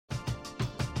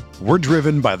We're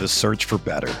driven by the search for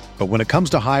better. But when it comes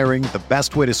to hiring, the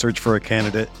best way to search for a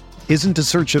candidate isn't to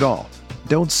search at all.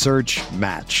 Don't search,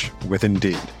 match with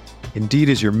Indeed. Indeed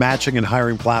is your matching and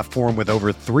hiring platform with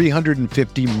over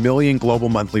 350 million global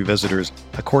monthly visitors,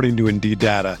 according to Indeed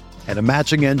data, and a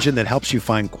matching engine that helps you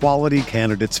find quality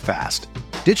candidates fast.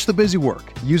 Ditch the busy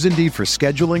work. Use Indeed for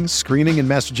scheduling, screening, and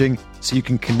messaging so you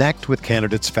can connect with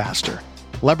candidates faster.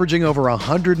 Leveraging over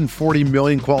 140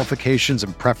 million qualifications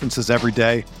and preferences every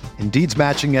day, Indeed's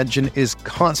matching engine is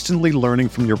constantly learning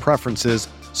from your preferences,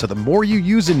 so the more you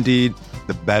use Indeed,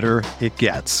 the better it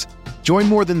gets. Join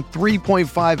more than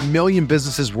 3.5 million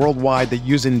businesses worldwide that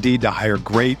use Indeed to hire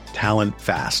great talent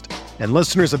fast. And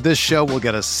listeners of this show will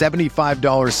get a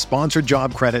 $75 sponsored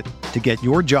job credit to get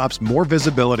your jobs more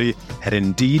visibility at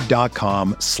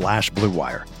Indeed.com/Blue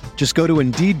Wire. Just go to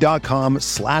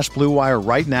Indeed.com/Blue Wire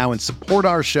right now and support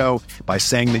our show by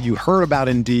saying that you heard about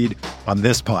Indeed on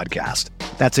this podcast.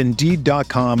 That's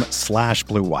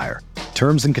Indeed.com/Blue Wire.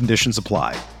 Terms and conditions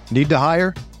apply. Need to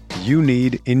hire? You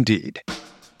need Indeed.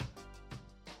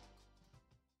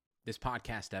 This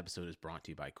podcast episode is brought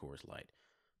to you by Coors Light.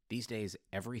 These days,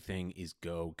 everything is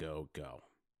go, go, go.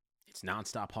 It's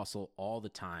nonstop hustle all the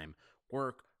time.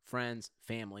 Work, friends,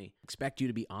 family, expect you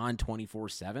to be on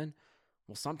 24/7.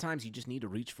 Well, sometimes you just need to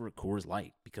reach for a Coors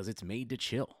Light because it's made to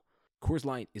chill. Coors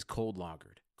Light is cold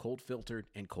lagered, cold filtered,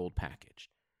 and cold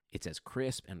packaged. It's as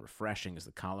crisp and refreshing as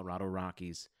the Colorado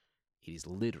Rockies. It is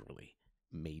literally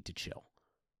made to chill.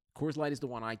 Coors Light is the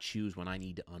one I choose when I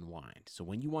need to unwind. So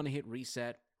when you want to hit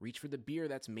reset, reach for the beer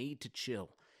that's made to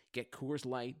chill. Get Coors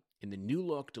Light in the new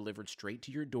look delivered straight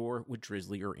to your door with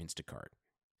Drizzly or Instacart.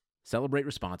 Celebrate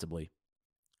responsibly.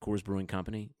 Coors Brewing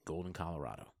Company, Golden,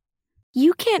 Colorado.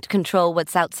 You can't control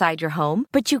what's outside your home,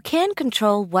 but you can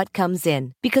control what comes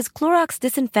in. Because Clorox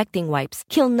disinfecting wipes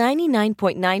kill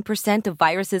 99.9% of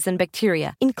viruses and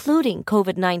bacteria, including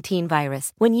COVID-19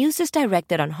 virus, when used as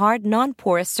directed on hard,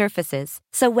 non-porous surfaces.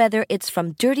 So whether it's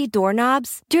from dirty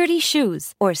doorknobs, dirty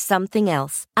shoes, or something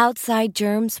else, outside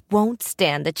germs won't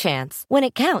stand a chance. When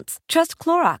it counts, trust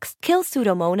Clorox. Kill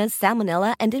Pseudomonas,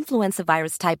 Salmonella, and influenza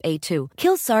virus type A2.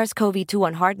 Kill SARS-CoV-2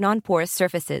 on hard, non-porous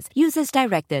surfaces. Use as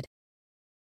directed.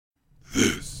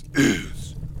 This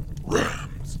is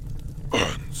Rams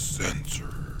Uncensored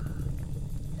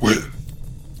with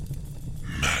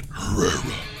Matt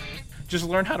Herrera. Just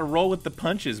learn how to roll with the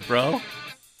punches, bro.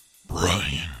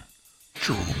 Brian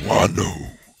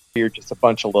Geruano. You're just a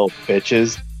bunch of little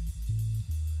bitches.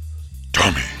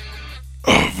 Tommy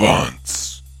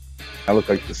Avance. I look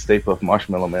like the staple of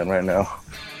Marshmallow Man right now.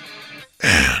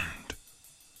 And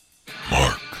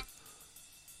Mark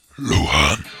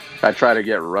Lujan. I tried to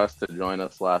get Russ to join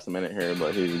us last minute here,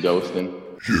 but he's ghosting.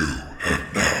 You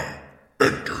have now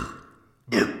entered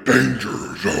the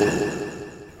danger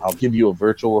zone. I'll give you a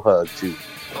virtual hug, too.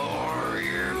 Are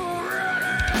you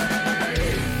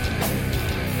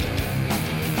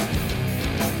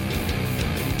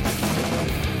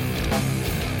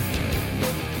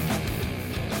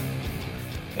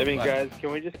I mean, guys,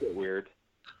 can we just get weird?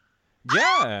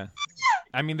 Yeah.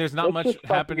 I mean, there's not Let's much just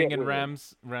fucking happening get in weird.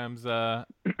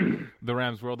 the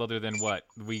Rams world other than what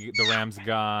the Rams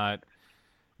got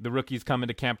the rookies coming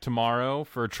to camp tomorrow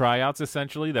for tryouts.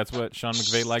 Essentially, that's what Sean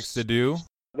McVay likes to do.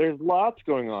 There's lots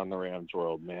going on in the Rams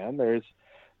world, man. There's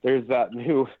that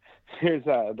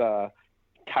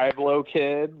Kyblo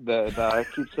kid that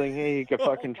keeps saying, "Hey, he can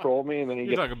fucking troll me," and then he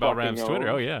You're gets talking about Rams fucking Twitter.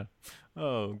 owned. Oh yeah.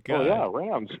 Oh god. Oh yeah,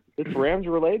 Rams. It's Rams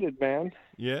related, man.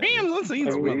 Yeah. I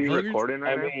mean, recording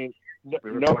right now?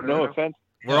 No offense.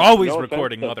 We're always no offense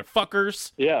recording, to-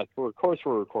 motherfuckers. Yeah, of course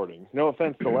we're recording. No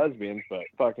offense to lesbians, but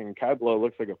fucking Kyblo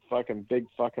looks like a fucking big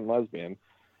fucking lesbian.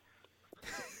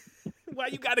 Why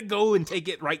you gotta go and take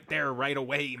it right there, right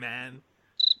away, man?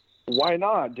 Why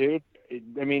not, dude?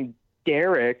 I mean,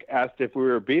 Derek asked if we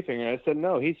were beefing, and I said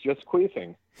no. He's just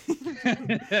queefing.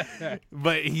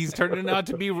 But he's turning out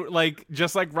to be like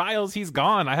just like Riles. He's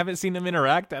gone. I haven't seen him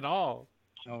interact at all.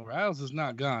 Oh, Riles is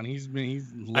not gone. He's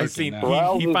lurking I seen now.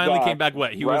 Riles he is finally back. came back.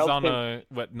 What he Riles was on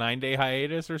came- a 9-day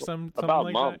hiatus or something About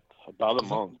like a month. that. About a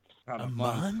month. About A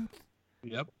month?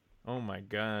 Yep. Oh my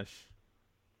gosh.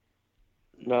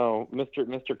 No, Mr.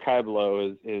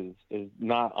 Kyblo is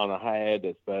not on a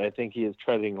hiatus, but I think he is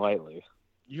treading lightly.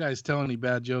 You guys tell any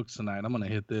bad jokes tonight, I'm gonna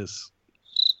hit this.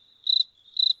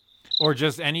 Or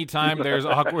just anytime there's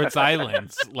awkward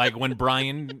silence, like when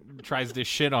Brian tries to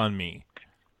shit on me.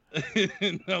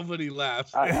 Nobody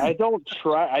laughs. I don't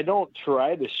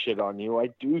try to shit on you. I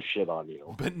do shit on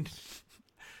you. But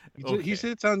He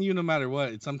sits on you no matter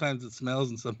what. Sometimes it smells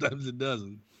and sometimes it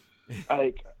doesn't.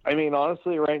 I mean,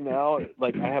 honestly, right now,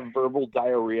 like I have verbal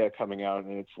diarrhea coming out,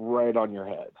 and it's right on your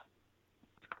head.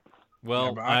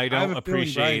 Well, Yeah, I have don't a feeling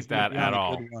appreciate Brian's gonna that be on at a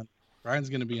all. good one. Brian's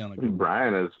going to be on a good one.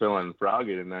 Brian is feeling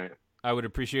froggy tonight. I would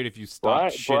appreciate if you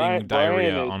stopped Brian shitting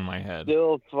diarrhea is on my head.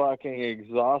 Still fucking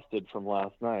exhausted from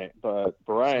last night, but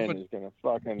Brian Somebody- is gonna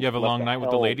fucking. You have a let long night with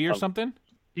the hell lady or come- something?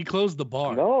 He closed the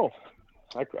bar. No,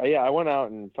 I went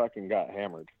out and fucking got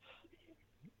hammered.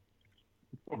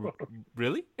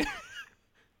 Really?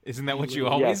 Isn't that what you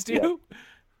always Yes, do?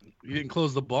 He didn't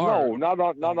close the bar. No, not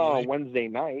on a Wednesday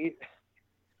night.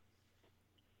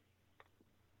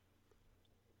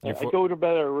 You're I go to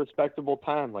bed at a respectable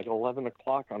time, like 11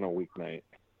 o'clock on a weeknight.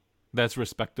 That's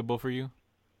respectable for you?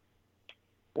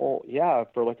 Well, yeah,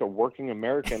 for like a working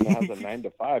American that has a 9 to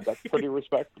 5, that's pretty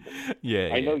respectable. Yeah.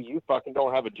 I know you fucking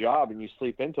don't have a job and you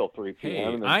sleep until 3 p.m. Hey,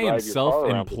 and then I am drive your car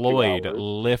around for 2 self-employed hours.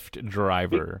 Lyft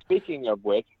driver. Speaking of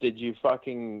which, did you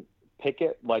fucking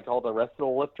picket like all the rest of the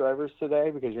Lyft drivers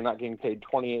today because you're not getting paid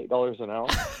 $28 an hour?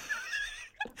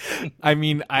 I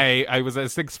mean, I was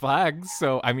at Six Flags,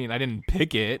 so I mean, I didn't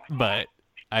pick it, but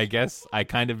I guess I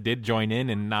kind of did join in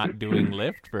and not doing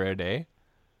Lyft for a day.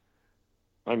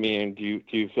 I mean, do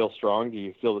you feel strong? Do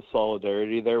you feel the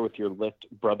solidarity there with your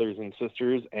Lyft brothers and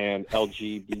sisters and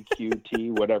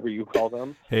LGBTQT, whatever you call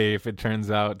them? Hey, if it turns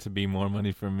out to be more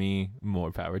money for me,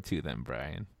 more power to them,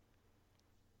 Brian.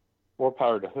 More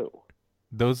power to who?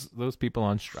 Those people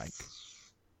on strike.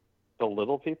 The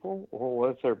little people? Well,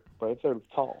 what if they're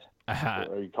tall? Are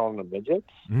you calling them midgets?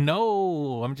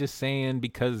 No, I'm just saying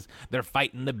because they're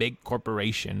fighting the big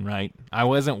corporation, right? I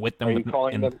wasn't with them.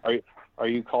 Are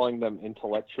you calling them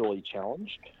intellectually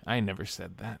challenged? I never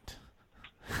said that.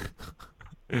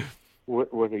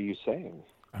 What are you saying?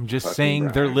 I'm just saying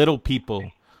they're little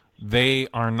people. They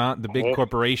are not the big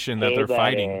corporation that they're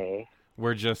fighting.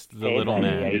 We're just the little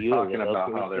man. Are you talking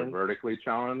about how they're vertically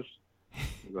challenged?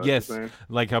 Yes,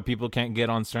 like how people can't get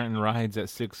on certain rides at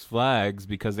Six Flags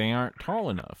because they aren't tall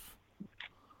enough.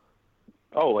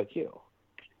 Oh, like you.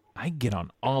 I get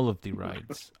on all of the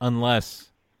rides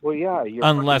unless Well, yeah.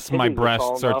 unless my titties breasts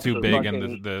tall are enough too to big fucking-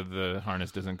 and the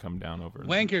harness doesn't come down over.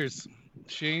 Wankers.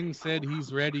 Shane said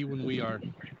he's ready when we are.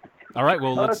 All right,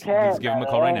 well let's give him a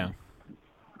call right now.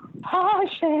 Hi,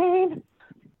 Shane.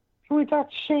 Can we talk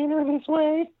to Shaner this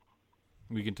way?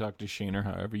 We can talk to Shaner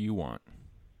however you want.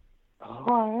 Oh,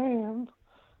 I am.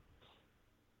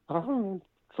 I'm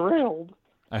thrilled.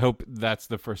 I hope that's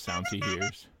the first sounds he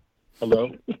hears. Hello.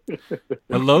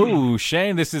 Hello,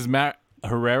 Shane. This is Matt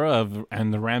Herrera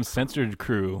and the Rams Censored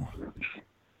crew.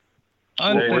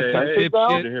 We're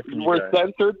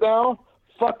censored now?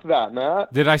 Fuck that,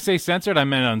 Matt. Did I say censored? I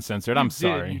meant uncensored. I'm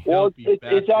sorry. Well,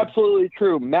 it's absolutely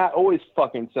true. Matt always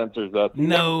fucking censors us. He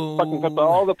No. fucking cuts out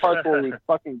all the parts where we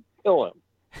fucking kill him.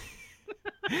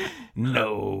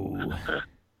 No.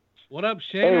 What up,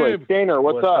 Shane? Anyway, Shaner,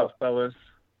 what's up? fellas?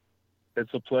 It's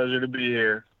a pleasure to be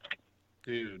here.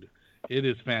 Dude, it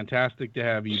is fantastic to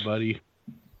have you, buddy.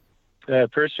 Yeah,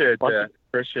 appreciate that.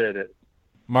 Appreciate it.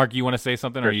 Mark, you want to say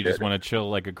something, or you just want to chill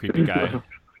like a creepy guy?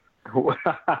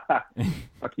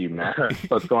 Fuck you, Matt.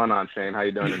 What's going on, Shane? How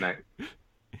you doing tonight?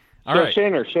 All right.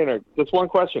 Shaner, just one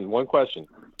question.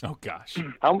 Oh gosh.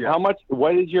 How much?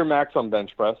 What is your max on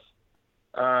bench press?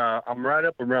 I'm right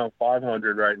up around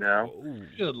 500 right now.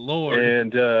 Good Lord.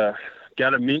 And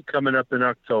got a meet coming up in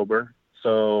October.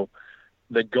 So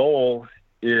the goal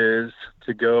is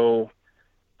to go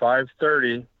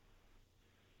 530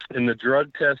 in the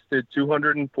drug-tested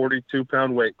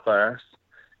 242-pound weight class.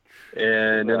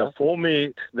 And in a full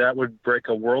meet, that would break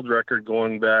a world record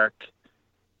going back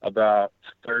about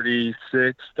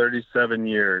 36, 37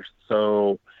 years.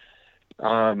 So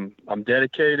I'm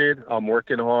dedicated. I'm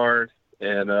working hard.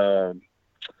 And I'm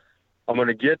going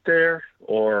to get there,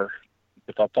 or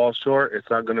if I fall short, it's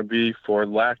not going to be for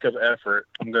lack of effort.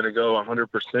 I'm going to go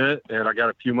 100%, and I got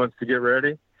a few months to get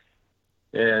ready.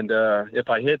 And if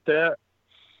I hit that,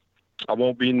 I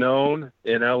won't be known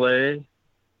in L.A.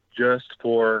 just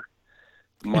for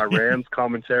my Rams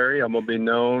commentary. I'm going to be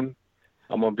known.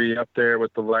 I'm going to be up there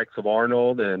with the likes of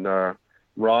Arnold and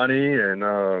Ronnie and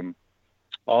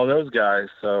all those guys.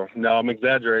 So, no, I'm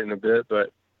exaggerating a bit,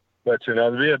 but you know,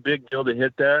 it'll be a big deal to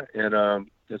hit that, and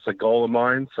it's a goal of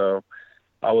mine. So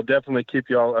I will definitely keep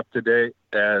you all up to date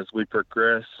as we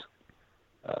progress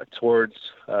towards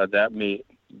that meet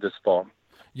this fall.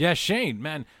 Yeah, Shane,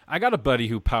 man, I got a buddy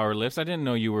who power lifts. I didn't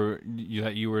know you were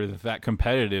that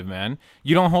competitive, man.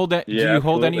 You don't hold that? Yeah, do you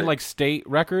hold any absolutely. like state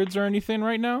records or anything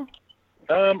right now?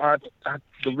 I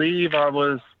believe I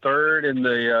was third in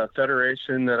the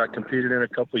federation that I competed in a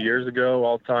couple of years ago,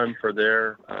 all time for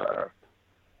their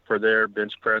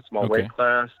bench press, my weight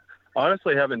class.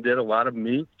 Honestly, haven't did a lot of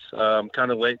meets.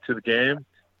 Kind of late to the game,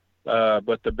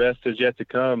 but the best is yet to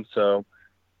come. So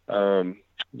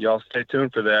y'all stay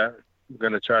tuned for that. I'm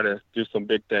going to try to do some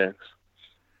big things.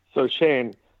 So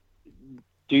Shane,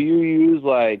 do you use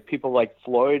like people like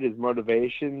Floyd as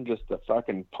motivation just to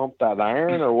fucking pump that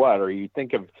iron, or what? Or you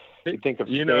think of Stan, you think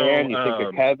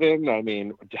of Kevin? I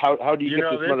mean, how do you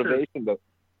get this motivation to?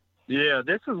 Yeah,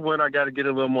 this is when I got to get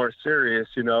a little more serious.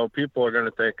 You know, people are going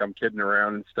to think I'm kidding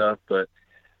around and stuff, but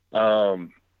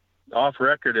off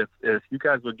record, if you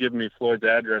guys would give me Floyd's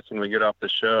address when we get off the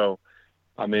show,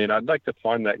 I mean, I'd like to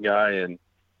find that guy and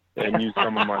use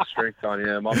some of my strength on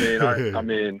him. I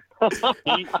mean,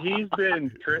 he's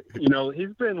been, you know,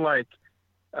 he's been like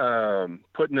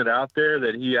putting it out there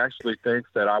that he actually thinks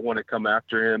that I want to come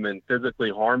after him and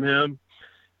physically harm him.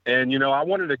 And, you know, I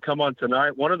wanted to come on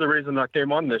tonight. One of the reasons I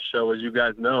came on this show, as you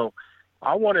guys know,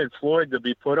 I wanted Floyd to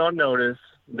be put on notice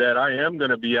that I am going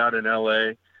to be out in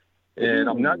LA, and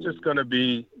I'm not just going to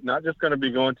be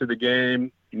going to the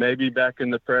game, maybe back in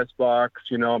the press box.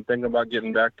 You know, I'm thinking about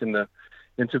getting back into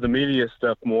the media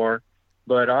stuff more,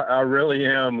 but I really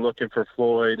am looking for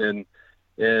Floyd, and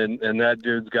that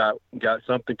dude's got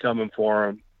something coming for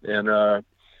him. And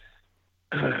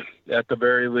at the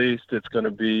very least, it's going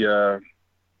to be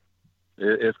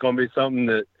something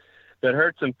that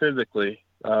hurts him physically.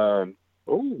 And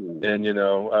you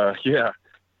know, yeah.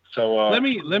 So let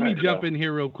me jump in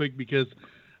here real quick, because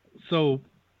this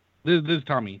is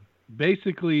Tommy.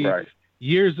 Basically,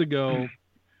 years ago,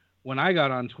 when I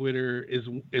got on Twitter is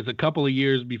a couple of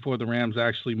years before the Rams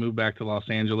actually moved back to Los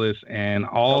Angeles, and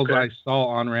all I saw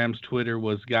on Rams Twitter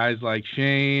was guys like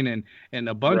Shane and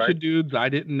a bunch of dudes I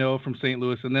didn't know from St.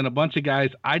 Louis, and then a bunch of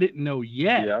guys I didn't know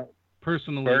yet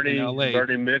personally in LA.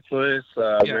 Bernie Mitchell,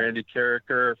 Randy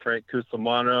Carricker, Frank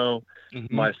Cusimano,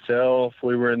 myself.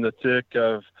 We were in the thick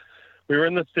of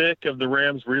the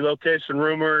Rams relocation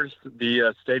rumors,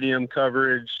 the stadium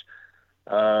coverage.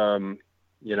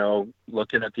 You know,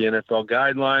 looking at the NFL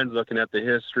guidelines, looking at the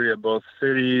history of both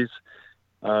cities.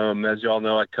 As y'all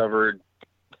know, I covered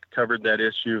that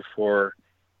issue for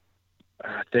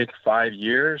I think 5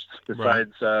 years.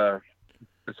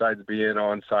 Besides being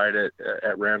on site at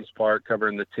Rams Park,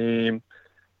 covering the team,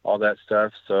 all that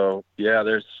stuff. So yeah,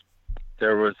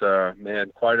 there was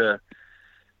quite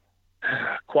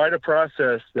a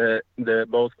process that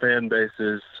both fan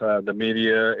bases, the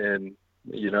media, and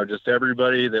you know, just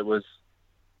everybody that was,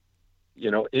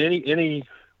 you know, any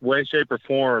way, shape, or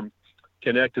form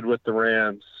connected with the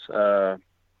Rams, that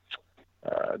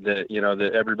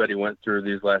everybody went through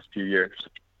these last few years.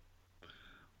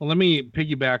 Well, let me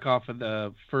piggyback off of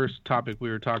the first topic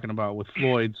we were talking about with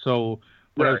Floyd. So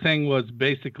what I was saying was,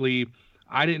 basically,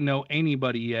 I didn't know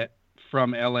anybody yet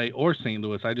from LA or St.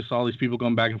 Louis. I just saw these people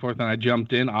going back and forth, and I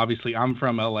jumped in. Obviously, I'm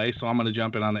from LA, so I'm going to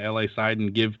jump in on the LA side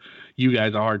and give you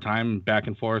guys a hard time back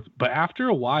and forth. But after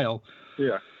a while,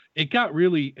 it got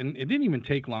really, and it didn't even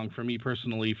take long for me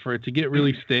personally for it to get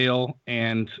really stale,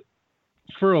 and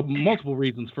for multiple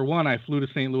reasons. For one, I flew to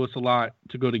St. Louis a lot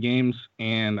to go to games,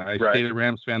 and I stayed a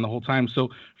Rams fan the whole time. So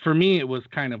for me, it was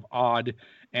kind of odd,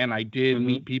 and I did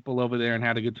meet people over there and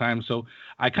had a good time. So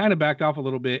I kind of backed off a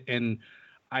little bit, and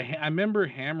I remember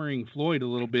hammering Floyd a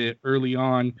little bit early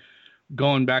on,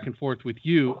 going back and forth with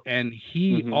you, and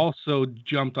he also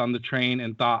jumped on the train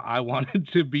and thought I wanted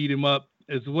to beat him up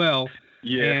as well.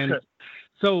 Yeah. And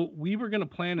so we were going to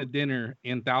plan a dinner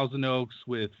in Thousand Oaks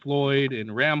with Floyd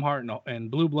and Ramhart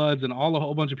and Blue Bloods and a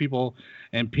whole bunch of people,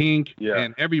 and Pink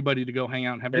and everybody to go hang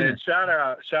out and have dinner. And shout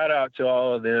out to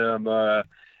all of them.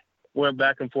 Went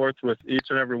back and forth with each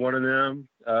and every one of them.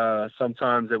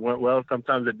 Sometimes it went well,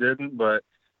 sometimes it didn't, but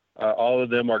all of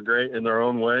them are great in their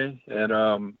own way,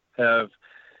 and have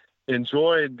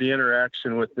enjoyed the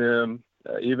interaction with them,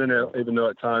 even though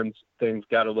at times things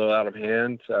got a little out of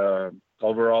hand.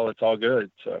 Overall, it's all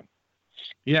good. So,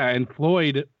 yeah, and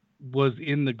Floyd was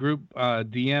in the group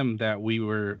DM that we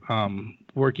were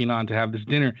working on to have this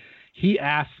dinner. He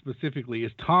asked specifically,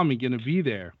 "Is Tommy going to be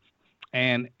there?"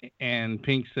 And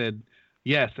Pink said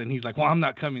yes, and he's like, "Well, I'm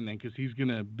not coming then because he's going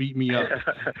to beat me up."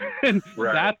 And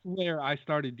that's where I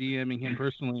started DMing him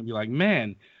personally and be like,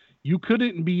 "Man, you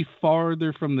couldn't be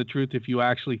farther from the truth if you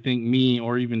actually think me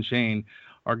or even Shane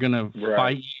are going to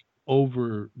fight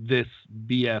over this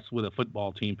BS with a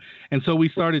football team." And so we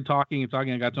started talking.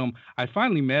 I got to him. I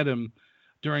finally met him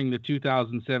during the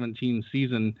 2017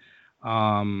 season.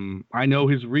 I know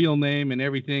his real name and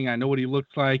everything. I know what he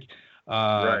looks like.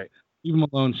 Leave him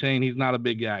alone, Shane. He's not a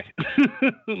big guy.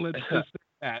 Let's just say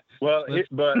that. Well,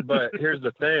 but here's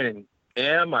the thing.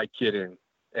 Am I kidding?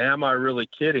 Am I really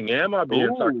kidding? Am I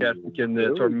being sarcastic in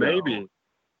this? Or maybe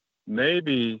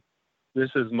this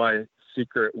is my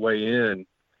secret way in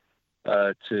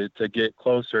to get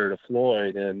closer to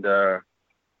Floyd. And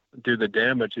do the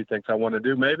damage he thinks I want to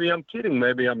do. Maybe I'm kidding.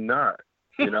 Maybe I'm not.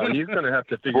 He's going to have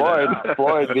to figure that out.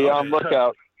 Floyd, be on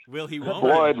lookout. Will he won't?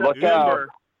 Floyd, look out.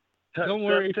 Don't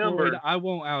worry, Floyd. I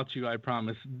won't out you, I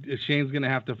promise. Shane's going to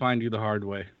have to find you the hard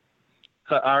way.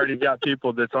 I already got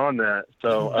people that's on that.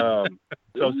 So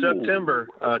September,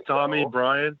 Tommy,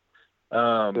 Brian,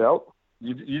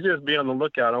 you just be on the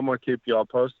lookout. I'm going to keep you all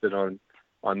posted on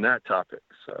that topic.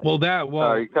 So,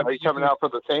 are you coming out for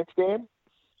the Saints game?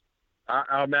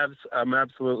 I'm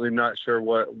absolutely not sure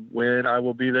when I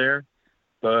will be there,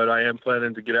 but I am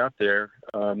planning to get out there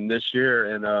this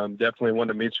year, and definitely want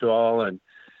to meet you all, and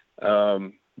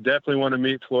definitely want to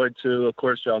meet Floyd too. Of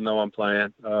course, y'all know I'm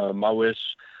playing. I wish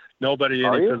nobody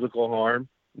any physical harm.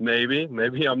 Maybe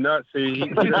I'm not. See, he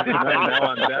doesn't know now.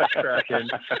 I'm backtracking,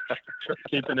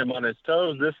 keeping him on his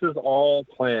toes. This is all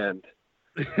planned.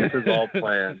 It's going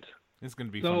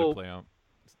to be fun to play out.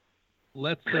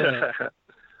 Let's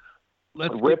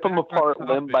rip them apart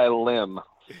limb by limb.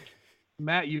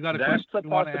 Matt, you got a question? That's a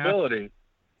possibility.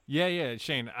 Yeah,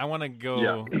 Shane, I want to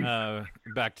go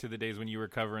back to the days when you were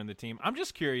covering the team. I'm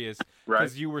just curious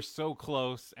because you were so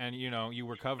close, and you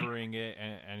were covering it,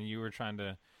 and you were trying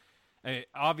to.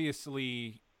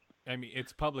 Obviously, I mean,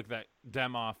 it's public that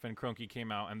Demoff and Kroenke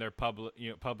came out, and their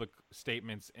public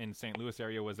statements in St. Louis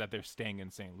area was that they're staying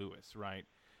in St. Louis, right?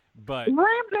 But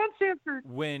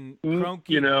when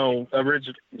Kroenke,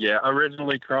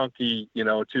 originally Kroenke,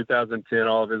 2010,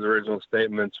 all of his original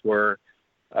statements were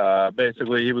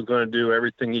basically he was going to do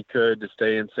everything he could to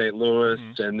stay in St. Louis,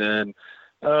 and then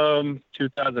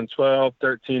 2012,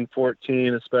 13,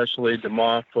 14, especially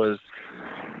Demoff was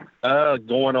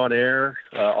going on air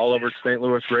all over St.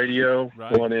 Louis radio,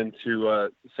 going into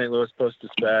St. Louis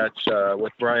Post-Dispatch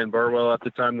with Brian Burwell at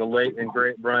the time, the late and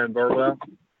great Brian Burwell.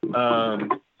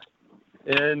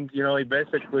 And, he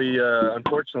basically,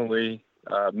 unfortunately,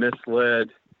 misled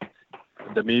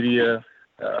the media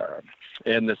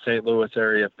and the St. Louis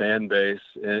area fan base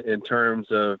in terms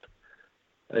of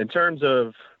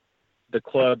the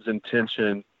club's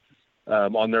intention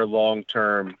on their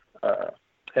long-term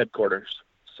headquarters.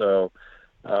 So,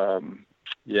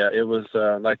 it was,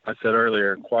 like I said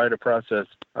earlier, quite a process.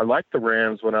 I liked the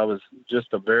Rams when I was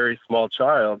just a very small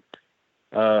child.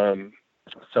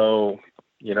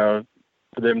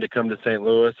 For them to come to St.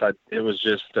 Louis, it was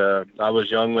just, I was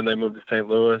young when they moved to St.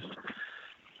 Louis.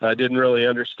 I didn't really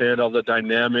understand all the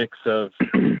dynamics of,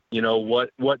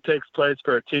 what takes place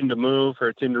for a team to move, for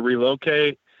a team to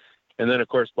relocate. And then, of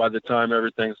course, by the time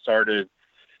everything started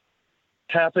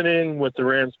happening with the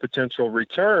Rams' potential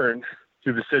return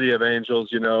to the City of Angels,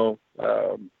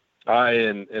 I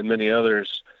and many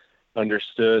others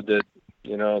understood that,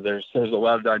 there's a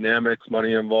lot of dynamics,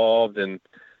 money involved, and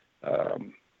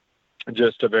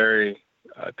just a very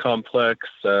complex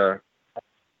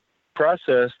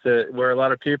process where a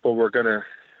lot of people were gonna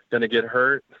get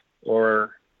hurt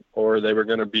or they were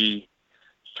gonna be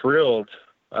thrilled,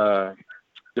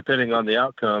 depending on the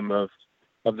outcome of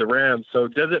the Rams. So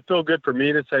does it feel good for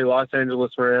me to say Los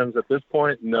Angeles Rams at this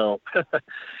point? No.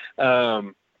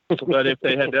 But if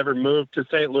they had ever moved to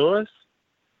St. Louis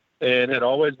and had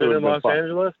always been in Los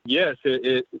Angeles, yes,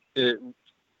 it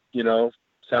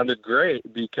sounded great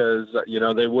because,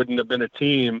 they wouldn't have been a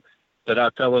team that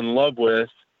I fell in love with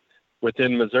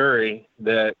within Missouri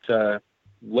that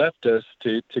left us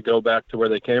to go back to where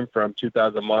they came from,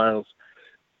 2,000 miles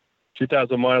to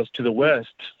the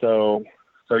west. So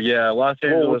Los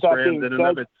Angeles Rams in and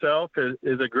of itself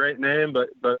is a great name,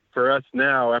 but for us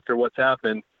now, after what's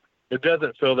happened, it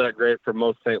doesn't feel that great for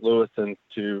most St. Louisans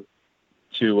to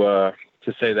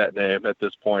say that name at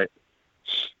this point.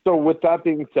 So with that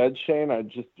being said, Shane, I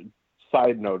just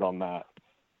side note on that.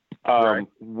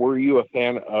 Were you a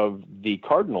fan of the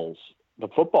Cardinals, the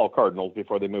football Cardinals,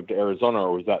 before they moved to Arizona,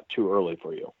 or was that too early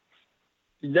for you?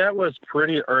 That was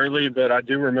pretty early, but I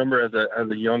do remember as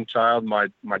a young child, my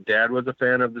dad was a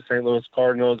fan of the St. Louis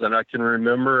Cardinals, and I can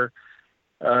remember,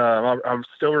 I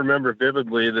still remember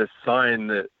vividly this sign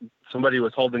that somebody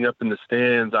was holding up in the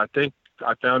stands. I think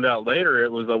I found out later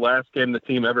it was the last game the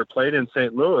team ever played in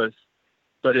St. Louis,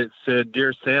 but it said,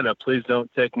 "Dear Santa, please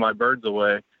don't take my birds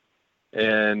away."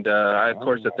 And of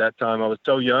course, at that time, I was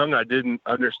so young, I didn't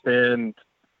understand.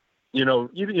 You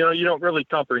don't really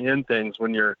comprehend things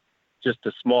when you're just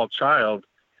a small child.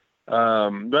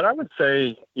 But I would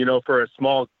say, for a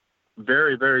small,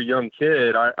 very, very young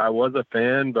kid, I was a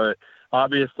fan, but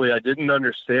obviously I didn't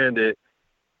understand it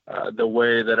the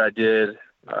way that I did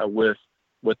with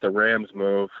the Rams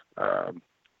move.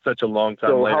 Such a long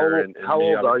time later. How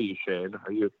old are you, Shane?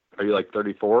 Are you like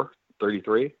 34,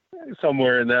 33?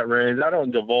 Somewhere in that range. I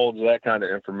don't divulge that kind of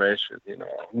information,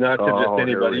 not to just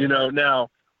anybody. Really? Now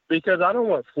because I don't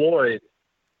want Floyd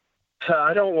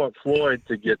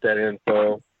to get that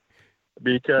info,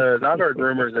 because I've heard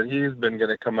rumors that he's been going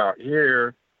to come out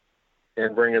here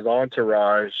and bring his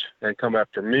entourage and come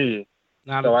after me.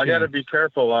 So I got to be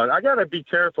careful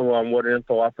on what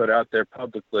info I put out there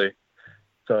publicly.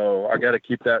 So I got to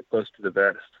keep that close to the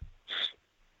vest.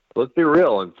 Let's be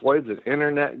real, and Floyd's an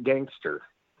internet gangster.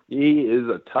 He is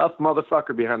a tough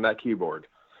motherfucker behind that keyboard.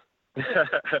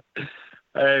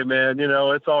 Hey, man,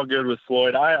 it's all good with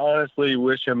Floyd. I honestly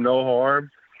wish him no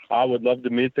harm. I would love to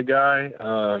meet the guy.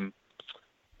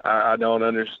 I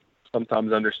don't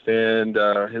sometimes understand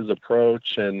his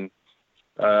approach and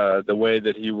the way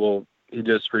that he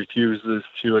just refuses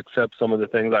to accept some of the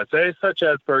things I say, such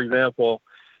as, for example,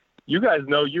 you guys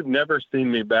know you've never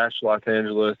seen me bash Los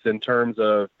Angeles in terms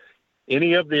of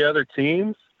any of the other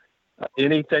teams,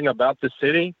 anything about the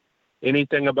city,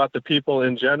 anything about the people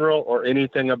in general, or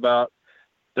anything about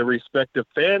the respective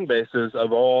fan bases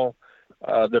of all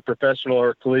the professional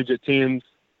or collegiate teams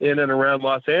in and around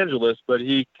Los Angeles. But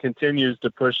he continues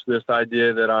to push this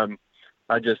idea that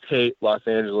I just hate Los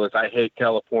Angeles. I hate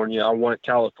California. I want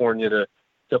California to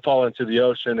fall into the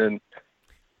ocean. And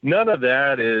none of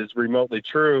that is remotely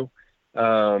true.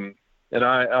 And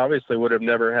I obviously would have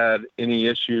never had any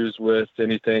issues with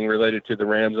anything related to the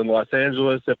Rams in Los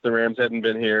Angeles if the Rams hadn't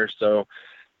been here. So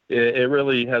it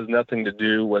really has nothing to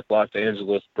do with Los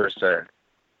Angeles per se.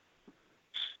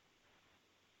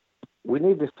 We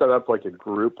need to set up like a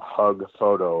group hug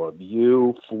photo of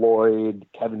you, Floyd,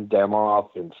 Kevin Demoff,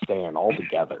 and Stan all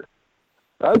together.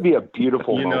 That would be a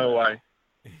beautiful moment.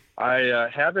 I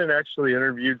haven't actually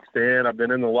interviewed Stan. I've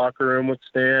been in the locker room with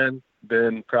Stan,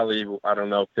 been probably,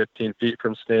 15 feet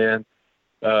from Stan.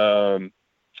 Been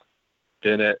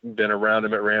around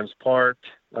him at Rams Park.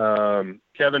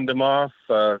 Kevin Demoff,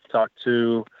 I've talked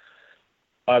to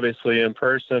obviously in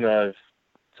person. I've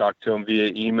talked to him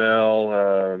via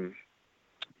email.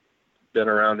 Been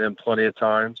around him plenty of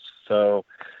times. So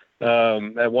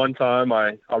at one time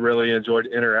I really enjoyed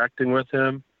interacting with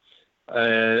him.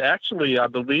 And actually, I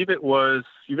believe it was,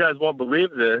 you guys won't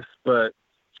believe this, but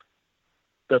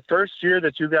the first year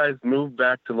that you guys moved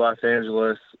back to Los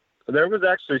Angeles, there was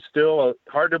actually still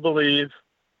hard to believe.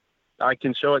 I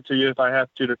can show it to you if I have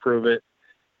to prove it.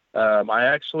 I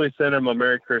actually sent him a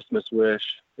Merry Christmas wish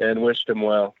and wished him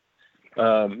well.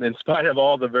 In spite of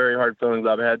all the very hard feelings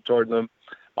I've had towards him,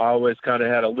 I always kind of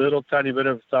had a little tiny bit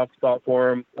of a soft spot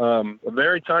for him, a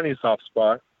very tiny soft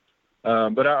spot.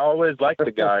 But I always liked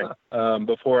the guy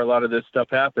before a lot of this stuff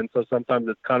happened. So sometimes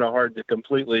it's kind of hard to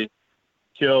completely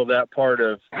kill that part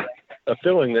of a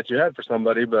feeling that you had for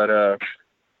somebody. But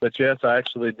yes, I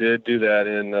actually did do that.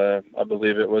 And I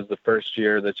believe it was the first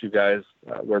year that you guys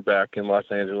were back in Los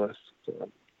Angeles. So.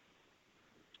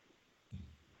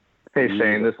 Hey,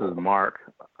 Shane, this is Mark.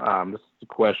 This is a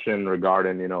question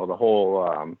regarding, the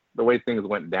whole, the way things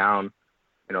went down,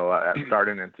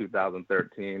 starting in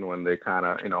 2013 when they kind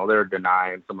of, they were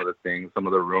denying some of the things, some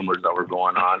of the rumors that were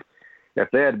going on. If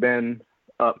they had been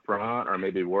up front or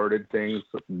maybe worded things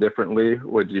differently,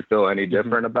 would you feel any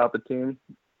different about the team?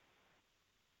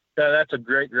 Yeah, that's a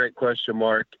great question,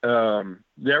 Mark.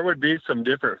 There would be some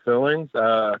different feelings,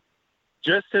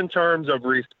 just in terms of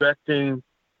respecting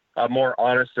a more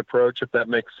honest approach, if that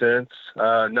makes sense,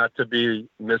 not to be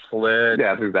misled.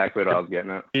 Yeah, that's exactly what I was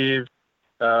getting at.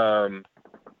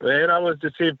 And I was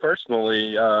deceived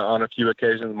personally on a few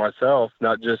occasions myself,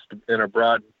 not just in a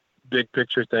broad, big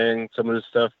picture thing, some of the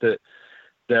stuff that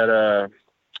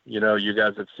you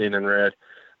guys have seen and read.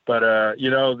 But,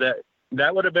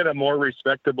 that would have been a more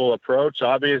respectable approach.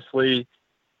 Obviously,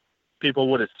 people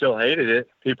would have still hated it.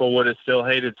 People would have still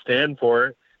hated Stan for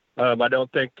it. I don't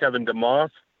think Kevin Demoff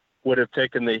would have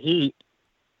taken the heat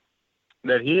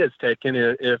that he has taken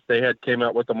if they had came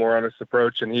out with a more honest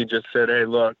approach and he just said, hey,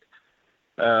 look,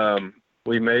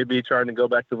 we may be trying to go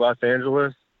back to Los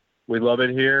Angeles. We love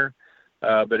it here,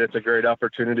 but it's a great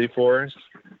opportunity for us.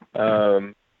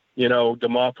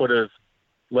 Demoff would have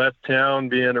left town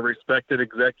being a respected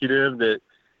executive that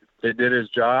did his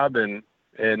job and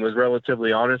was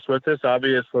relatively honest with us.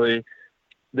 Obviously,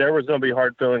 there was going to be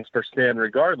hard feelings for Stan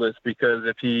regardless, because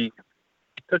if he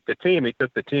took the team, he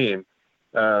took the team.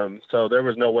 So there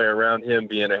was no way around him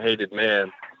being a hated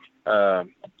man.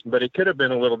 But it could have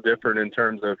been a little different in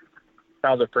terms of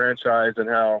how the franchise and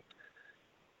how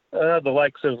the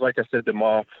likes of, like I said,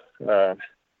 Demoff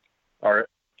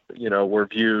were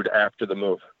viewed after the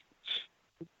move.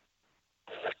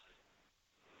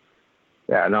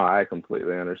 Yeah, no, I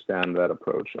completely understand that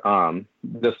approach.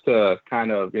 Just to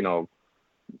kind of,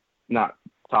 not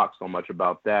talk so much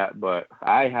about that, but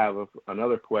I have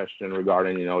another question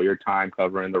regarding, your time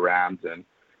covering the Rams and,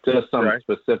 just some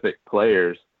specific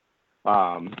players.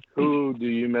 Who do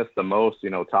you miss the most,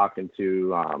 talking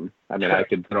to? I mean, I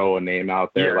could throw a name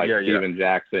out there Steven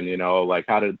Jackson, like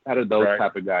how did those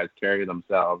type of guys carry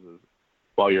themselves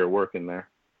while you're working there?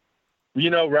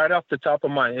 Right off the top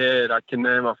of my head, I can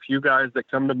name a few guys that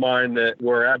come to mind that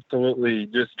were absolutely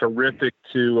just terrific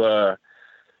to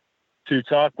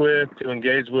talk with, to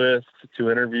engage with, to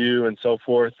interview, and so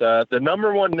forth. The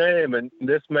number one name, and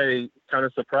this may kind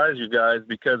of surprise you guys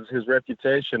because his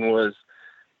reputation was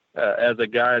as a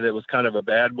guy that was kind of a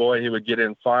bad boy. He would get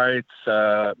in fights,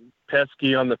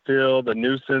 pesky on the field, a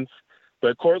nuisance.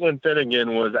 But Cortland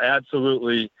Finnegan was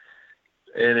absolutely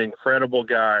an incredible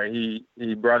guy.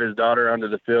 He brought his daughter onto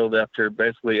the field after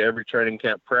basically every training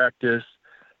camp practice.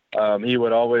 He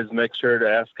would always make sure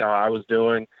to ask how I was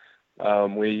doing.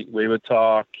 We would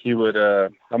talk. He would. I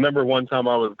remember one time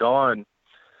I was gone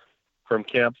from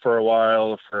camp for a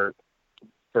while for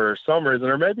some reason,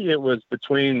 or maybe it was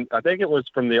between. I think it was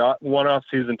from the one off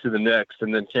season to the next,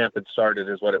 and then camp had started,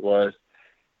 is what it was.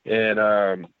 And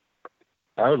I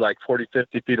was like 40,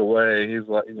 50 feet away. He's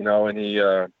like, and he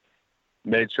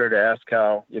made sure to ask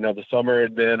how the summer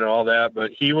had been and all that.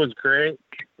 But he was great.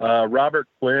 Robert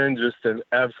Quinn, just an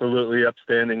absolutely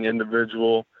upstanding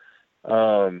individual.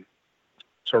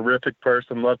 Terrific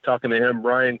person. Loved talking to him.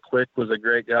 Brian Quick was a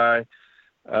great guy.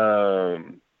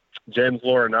 James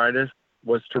Laurinaitis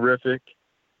was terrific.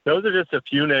 Those are just a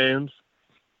few names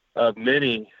of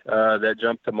many that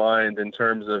jump to mind in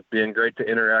terms of being great to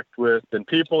interact with, and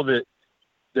people that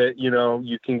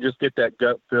you can just get that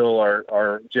gut feel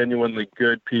are genuinely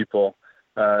good people,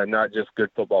 not just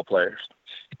good football players.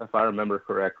 If I remember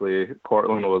correctly,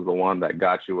 Cortland was the one that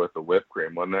got you with the whipped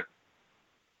cream, wasn't it?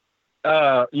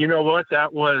 You know what?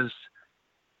 That was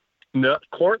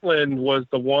Cortland was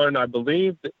the one, I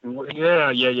believe.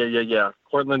 Yeah.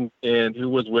 Cortland, and who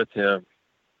was with him?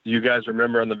 Do you guys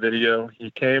remember on the video?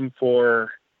 He came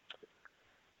for.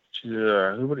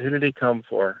 Who did he come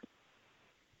for?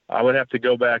 I would have to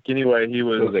go back. Anyway, he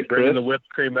was bringing the whipped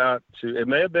cream out to. It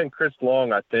may have been Chris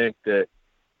Long, I think, that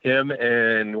him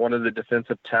and one of the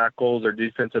defensive tackles or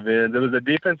defensive ends. It was a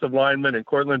defensive lineman, and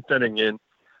Cortland Finnegan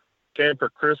came for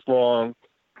Chris Long,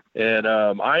 and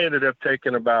I ended up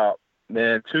taking about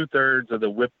 2/3 of the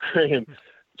whipped cream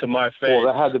to my face. Well,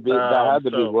 that had to be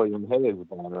William Hayes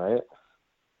then, right?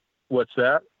 What's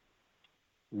that?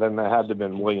 Then that had to have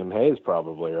been William Hayes,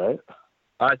 probably, right?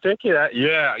 I think you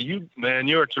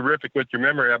are terrific with your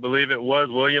memory. I believe it was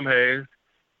William Hayes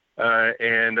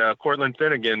and Cortland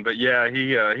Finnegan. But yeah,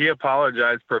 he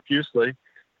apologized profusely,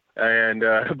 and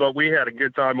but we had a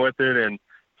good time with it, and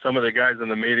some of the guys in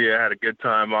the media had a good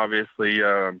time, obviously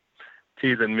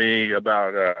teasing me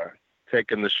about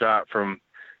taking the shot from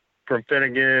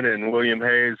Finnegan and William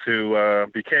Hayes, who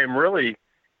became really,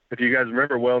 if you guys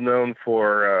remember, well known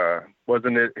for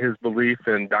wasn't it his belief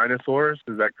in dinosaurs?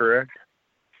 Is that correct?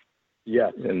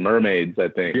 Yes, and mermaids, I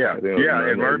think. Yeah,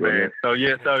 and mermaids. So he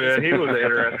was an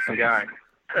interesting guy.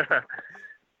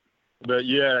 But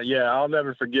yeah, I'll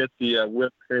never forget the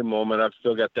whipped cream moment. I've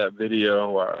still got that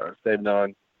video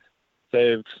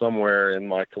saved somewhere in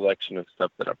my collection of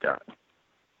stuff that I've got.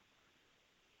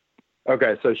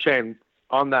 Okay, so Shane,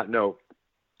 on that note,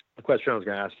 the question I was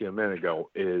going to ask you a minute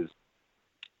ago is,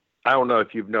 I don't know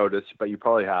if you've noticed, but you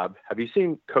probably have. Have you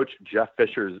seen Coach Jeff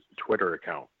Fisher's Twitter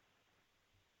account?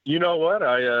 You know what?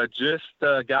 I just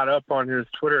got up on his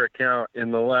Twitter account in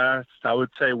the last, I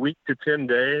would say, week to 10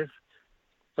 days.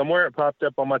 Somewhere it popped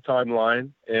up on my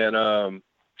timeline. And,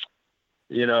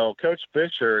 Coach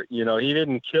Fisher, he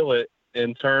didn't kill it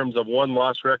in terms of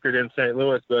one-loss record in St.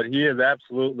 Louis, but he is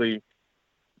absolutely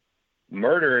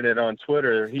murdering it on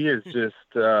Twitter. He is just,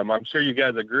 I'm sure you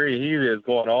guys agree, he is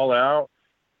going all out.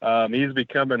 He's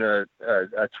becoming a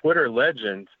Twitter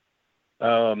legend.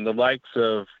 The likes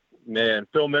of,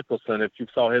 Phil Mickelson, if you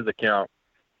saw his account,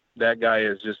 that guy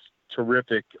is just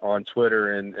terrific on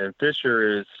Twitter. And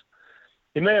Fisher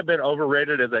he may have been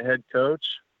overrated as a head coach,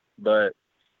 but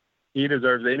he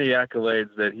deserves any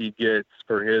accolades that he gets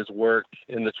for his work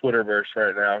in the Twitterverse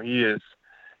right now. He is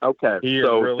okay.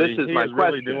 This is my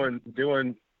question. Really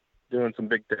doing some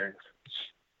big things.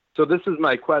 So this is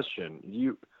my question.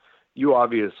 You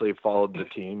obviously followed the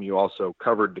team. You also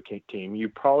covered the team. You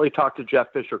probably talked to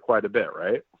Jeff Fisher quite a bit,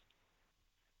 right?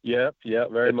 Yeah,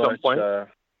 very much.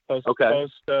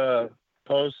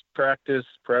 Post practice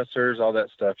pressers, all that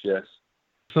stuff. Yes.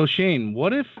 So Shane,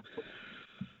 what if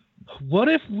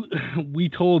we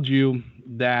told you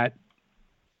that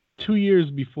 2 years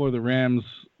before the Rams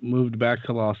moved back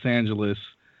to Los Angeles,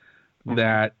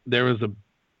 that there was a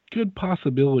good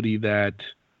possibility that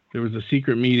there was a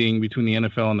secret meeting between the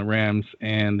NFL and the Rams,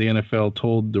 and the NFL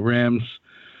told the Rams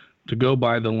to go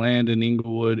buy the land in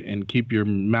Inglewood and keep your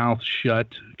mouth shut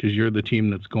because you're the team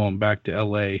that's going back to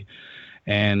LA.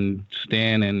 And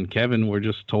Stan and Kevin were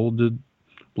just told to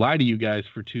lie to you guys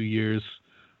for 2 years.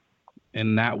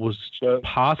 And that was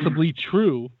possibly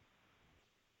true.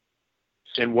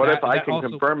 And what if I can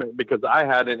confirm it because I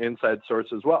had an inside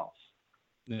source as well?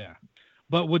 Yeah.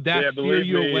 But would that steer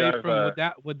you away from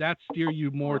would that steer you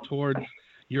more towards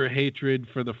your hatred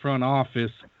for the front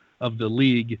office of the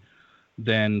league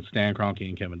than Stan Kroenke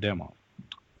and Kevin Demoff?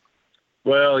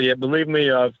 Well, yeah, believe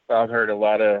me, I've heard a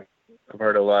lot of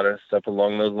stuff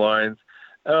along those lines.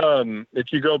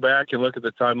 If you go back and look at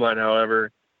the timeline,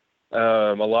 however,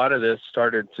 a lot of this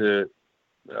started to,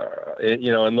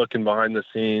 and looking behind the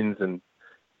scenes and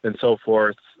so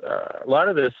forth, a lot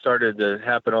of this started to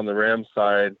happen on the Rams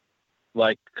side,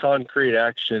 like concrete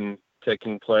action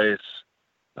taking place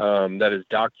that is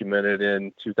documented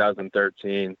in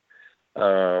 2013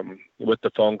 with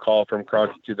the phone call from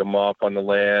Kroenke to the Mop on the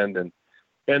land and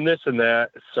this and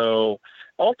that. So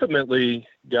ultimately,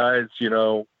 guys,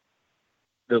 the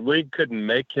league couldn't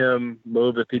make him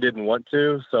move if he didn't want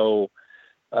to. So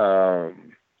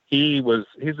he's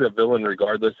a villain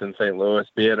regardless in St. Louis,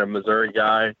 being a Missouri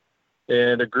guy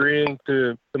and agreeing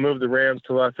to move the Rams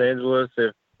to Los Angeles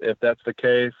if that's the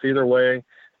case. Either way,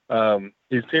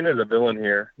 he's seen as a villain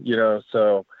here,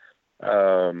 so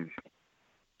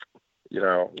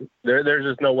there's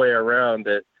just no way around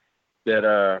that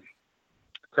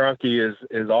Kroenke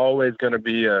is always going to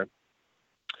be a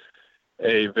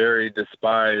very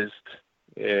despised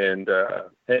and I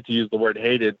hate to use the word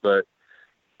hated, but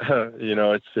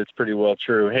it's pretty well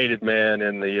true. Hated man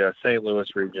in the St. Louis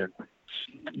region.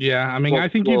 Yeah, I mean, I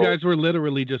think you guys were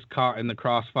literally just caught in the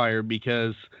crossfire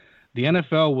because the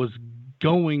NFL was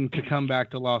going to come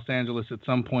back to Los Angeles at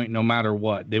some point, no matter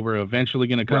what. They were eventually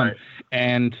going to come, right.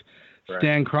 And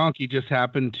Stan Kroenke just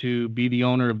happened to be the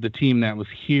owner of the team that was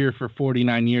here for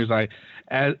 49 years.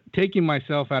 Taking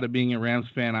myself out of being a Rams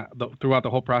fan throughout the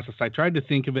whole process, I tried to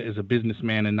think of it as a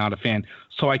businessman and not a fan,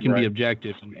 so I can be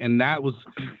objective. And that was,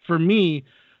 for me,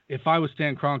 if I was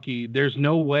Stan Kroenke, there's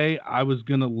no way I was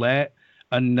going to let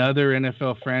another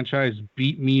NFL franchise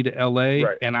beat me to LA.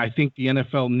 Right. And I think the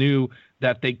NFL knew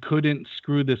that they couldn't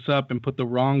screw this up and put the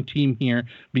wrong team here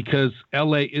because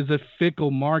LA is a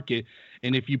fickle market.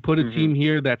 And if you put a team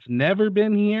here that's never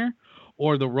been here,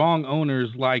 or the wrong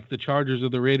owners like the Chargers or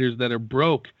the Raiders that are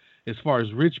broke as far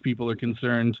as rich people are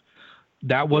concerned,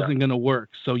 that wasn't going to work.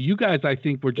 So you guys, I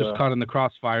think, were just caught in the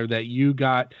crossfire that you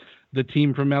got the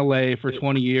team from LA for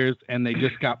 20 years and they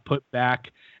just got put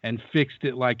back and fixed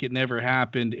it like it never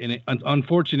happened. And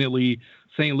unfortunately,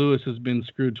 St. Louis has been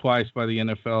screwed twice by the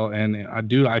NFL. And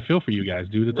I feel for you guys,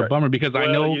 dude. It's a bummer because I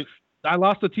know I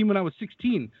lost a team when I was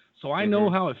 16. So I know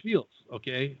how it feels.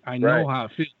 Okay. I know how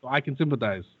it feels. So I can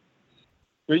sympathize.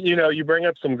 You bring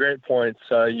up some great points.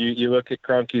 You look at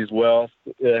Kroenke's wealth,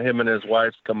 him and his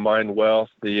wife's combined wealth,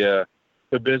 the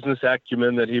business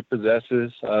acumen that he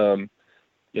possesses.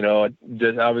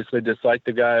 Obviously dislike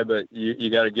the guy, but you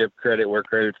got to give credit where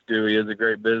credit's due. He is a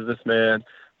great businessman.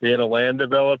 Being a land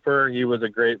developer, he was a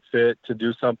great fit to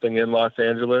do something in Los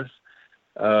Angeles.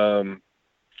 The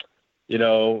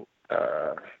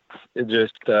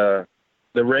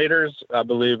Raiders, I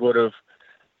believe, would have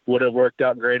worked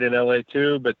out great in LA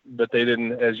too, but they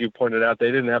didn't, as you pointed out,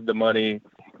 they didn't have the money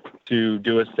to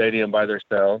do a stadium by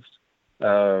themselves.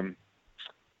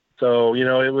 So,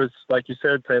 it was, like you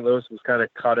said, St. Louis was kind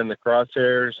of caught in the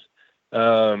crosshairs.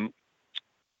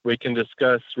 We can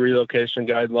discuss relocation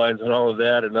guidelines and all of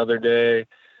that another day.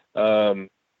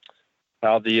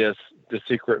 How the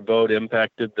secret vote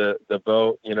impacted the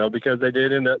vote, because they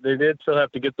did still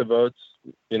have to get the votes,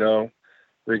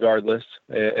 regardless,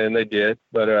 and they did.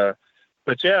 But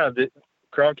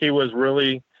Kroenke was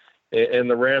really in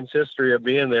the Rams' history of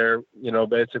being there,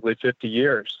 basically 50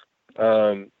 years.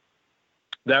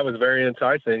 That was very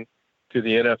enticing to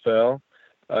the NFL,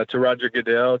 to Roger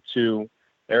Goodell, to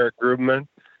Eric Grubman,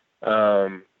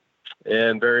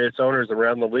 and various owners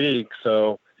around the league.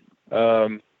 So,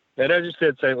 and as you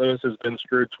said, St. Louis has been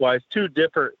screwed twice. Two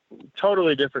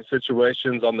totally different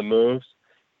situations on the moves,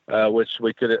 which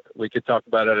we could talk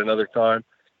about at another time.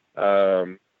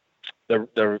 The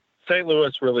St.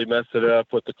 Louis really messed it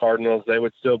up with the Cardinals. They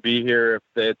would still be here if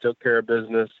they had took care of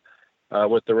business.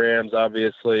 With the Rams,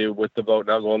 obviously, with the vote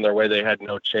not going their way, they had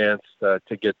no chance to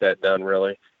get that done,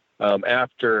 really.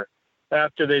 After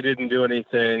they didn't do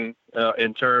anything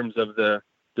in terms of the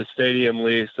stadium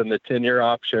lease and the 10-year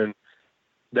option,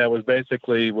 that was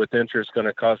basically with interest going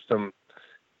to cost them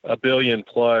 $1 billion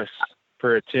plus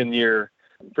for a 10-year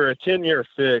for a 10-year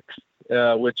fix,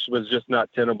 which was just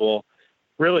not tenable,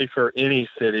 really for any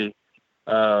city,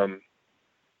 and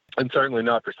certainly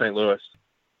not for St. Louis.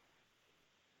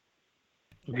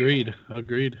 Agreed.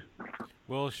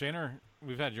 Well, Shaner,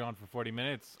 we've had you on for 40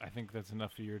 minutes. I think that's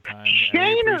enough of your time.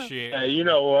 Hey, you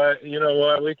know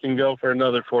what? We can go for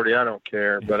another 40. I don't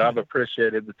care, but I've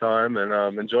appreciated the time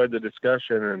and enjoyed the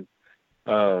discussion.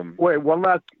 And wait, one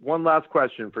last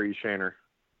question for you, Shaner.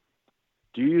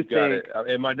 Do you think?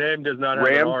 And my name does not have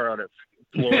an R on it,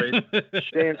 Floyd.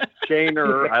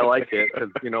 Shaner, I like it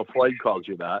because Floyd calls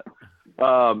you that.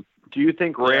 Do you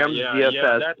think Rams DFS?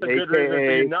 Yeah, that's a good reason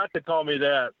for you not to call me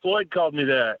that. Floyd called me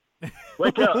that.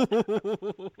 Wake up!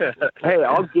 Hey,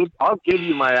 I'll give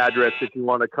you my address if you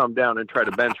want to come down and try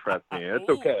to bench press me. It's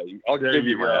okay. I'll give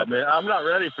you my address. Man. I'm not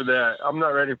ready for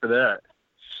that.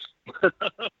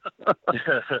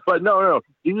 But no.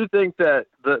 Do you think that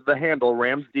the handle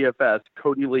Rams DFS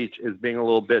Cody Leach is being a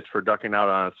little bitch for ducking out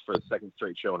on us for the second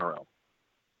straight show in a row?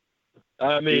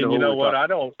 I mean, you know what? I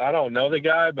don't know the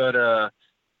guy, but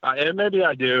and maybe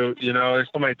I do. There's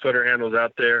so many Twitter handles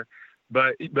out there.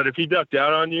 But if he ducked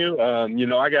out on you,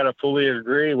 I got to fully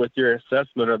agree with your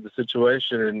assessment of the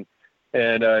situation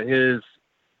and his,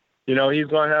 he's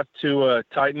going to have to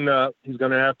tighten up. He's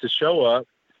going to have to show up,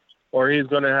 or he's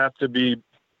going to have to be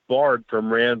barred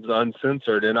from Rams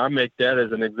Uncensored. And I make that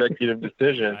as an executive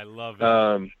decision. I love it.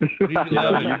 I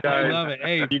love it.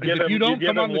 Hey, if you don't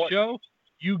come on the show,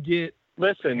 you get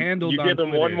handled. You give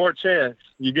him one more chance.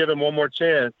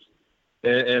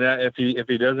 And if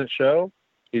he doesn't show,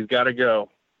 he's got to go.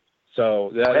 So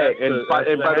by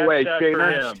the way,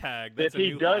 Shaner, if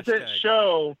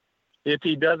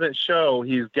he doesn't show,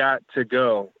 he's got to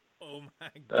go. Oh my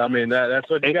God. I mean that's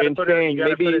what you got to put in. You got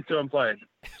to put it to him plain.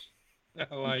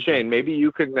 Shane, maybe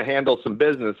you can handle some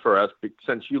business for us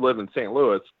since you live in St.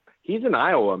 Louis. He's in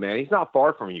Iowa, man. He's not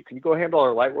far from you. Can you go handle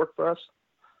our light work for us?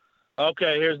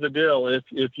 Okay, here's the deal.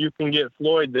 If you can get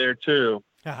Floyd there too,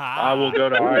 I will go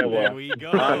to Iowa. There we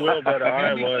go. I will go to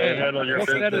Iowa and handle your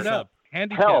business. Set it up.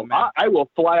 Hell, I will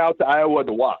fly out to Iowa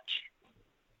to watch.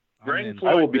 Bring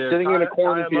I will be Floyd sitting in a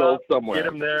cornfield somewhere.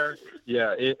 Get him there.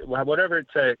 Yeah, whatever it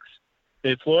takes.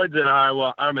 If Floyd's in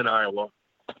Iowa, I'm in Iowa.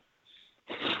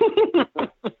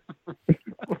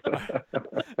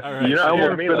 All right. I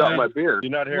almost spit out my beer.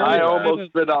 You're not hearing I almost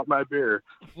spit out my beer.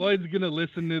 Floyd's gonna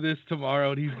listen to this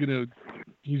tomorrow, and he's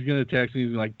gonna text me.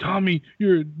 He's like, "Tommy,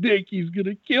 you're a dick. He's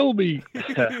gonna kill me."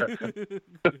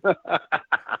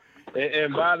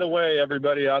 And by the way,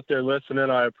 everybody out there listening,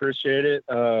 I appreciate it.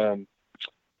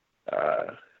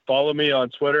 Follow me on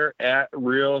Twitter at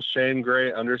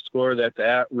 @RealShaneGray_. That's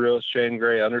at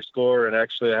 @RealShaneGray_. And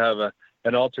actually, I have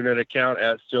an alternate account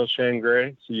at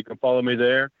 @StillShaneGray, so you can follow me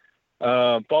there.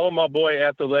 Follow my boy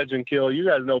at The Legend Kill. You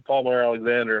guys know Palmer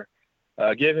Alexander.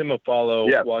 Give him a follow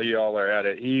while you all are at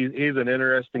it. He's an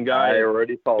interesting guy. I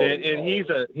already followed him. And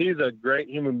he's a great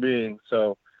human being.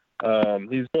 So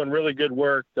he's doing really good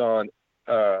work on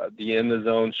the In the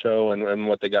Zone show and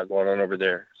what they got going on over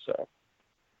there. So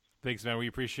thanks, man. We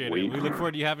appreciate it. We look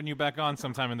forward to having you back on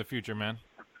sometime in the future, man.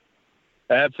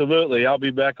 Absolutely. I'll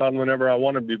be back on whenever I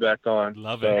want to be back on.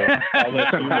 Love it. I'll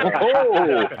let you know.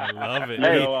 I love it.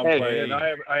 I'm playing.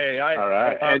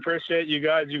 I appreciate you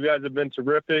guys. You guys have been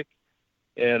terrific.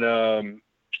 And,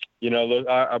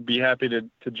 I'll be happy to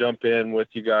jump in with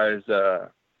you guys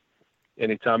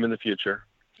anytime in the future.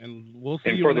 And we'll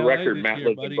see. And you for in the LA record, this Matt year,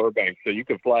 lives buddy. in Burbank, so you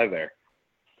can fly there.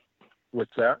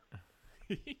 What's that?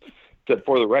 Said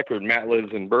for the record, Matt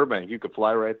lives in Burbank. You could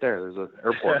fly right there. There's an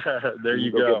airport. There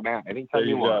you go. Get Matt anytime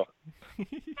you want.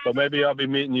 So maybe I'll be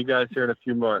meeting you guys here in a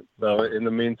few months. So in the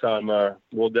meantime,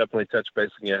 we'll definitely touch base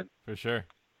again. For sure.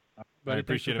 Buddy, I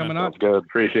appreciate it, coming man. on. Good.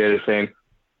 Appreciate it, Shane.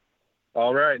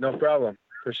 All right. No problem.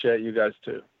 Appreciate you guys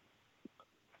too.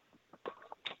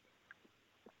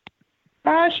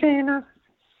 Bye, Shana.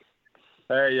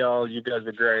 Hey, y'all. You guys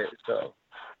are great. So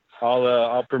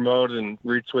I'll promote and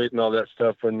retweet and all that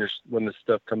stuff when the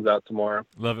stuff comes out tomorrow.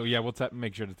 Love it. Yeah, we'll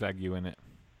make sure to tag you in it.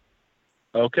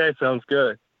 Okay, sounds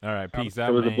good. All right, peace out.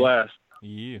 It was man. a blast.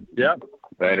 Yeah. Yep.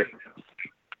 Later.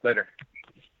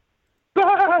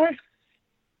 Bye.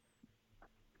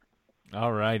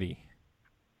 All righty.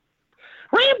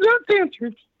 Rams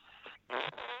Uncensored.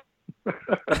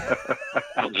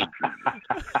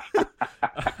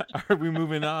 Are we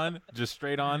moving on? Just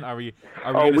straight on? Are we?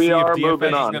 We are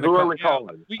moving on. Who are we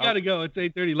calling? We gotta go. It's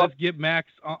 8:30. Let's get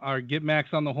Max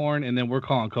on the horn, and then we're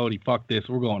calling Cody. Fuck this.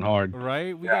 We're going hard.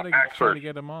 Right? We gotta try to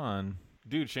get him on.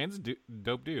 Dude, Shane's a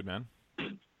dope dude, man.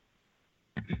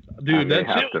 Dude, that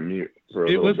have to mute for a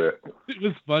little bit. It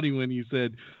was funny when you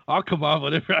said, "I'll come on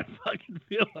whenever I fucking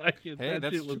feel like it." Hey,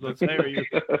 that shit was that's hilarious.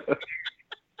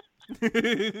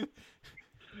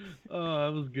 Oh,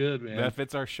 that was good, man. That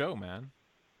fits our show, man.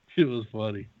 It was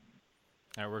funny.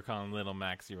 All right, we're calling little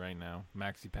Maxie right now.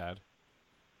 Maxie Pad.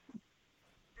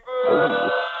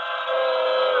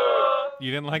 You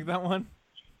didn't like that one?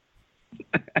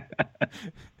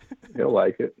 He'll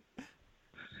like it.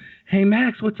 Hey,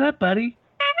 Max, what's up, buddy?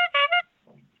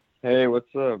 Hey,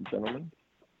 what's up, gentlemen?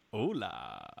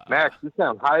 Hola. Max, you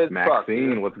sound high as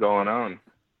Maxine, fuck. what's going on?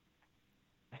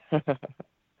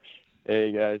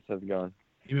 Hey, guys, how's it going?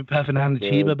 You been puffing on the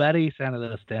Chiba, buddy? You sound a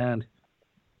little stoned.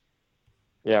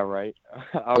 Yeah, right.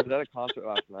 I was at a concert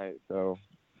last night, so...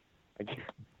 It's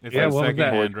Yeah, that what was second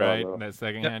that? hand, right? Coachella. That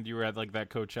second hand, you were at like that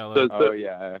Coachella. Oh,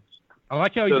 yeah. I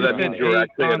like how So you that said means you were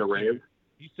actually at a concert. rave?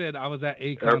 You said I was at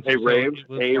a concert. A rave?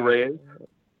 So A rave?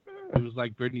 It was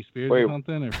like Britney Spears Wait. or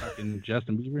something, or fucking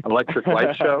Justin Bieber. Electric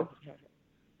Light Show?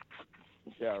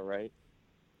 Yeah, right.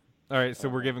 All right, so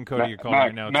we're giving Cody a call Max,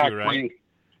 right now Max, too, were right?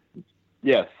 you-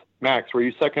 Yes. Max, were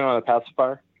you second on a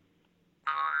pacifier?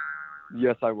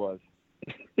 Yes, I was.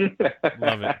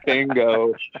 Love it.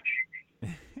 Bingo.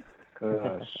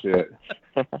 Oh, shit.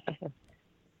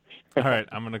 All right,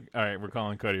 we're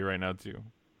calling Cody right now too.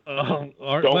 All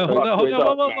right, Don't well, hold on, wake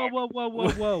up,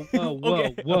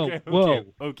 whoa.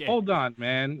 Okay. Hold on,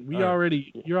 man. You're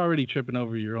already tripping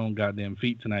over your own goddamn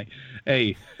feet tonight.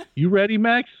 Hey, you ready,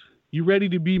 Max? You ready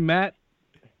to be Matt?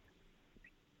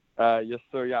 Yes,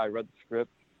 sir. Yeah, I read the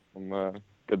script. I'm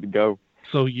good to go.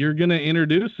 So you're gonna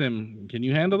introduce him. Can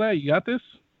you handle that? You got this?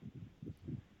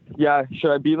 Yeah,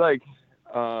 should I be like,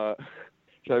 hey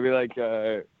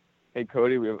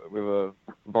Cody, we have a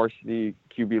varsity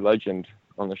QB legend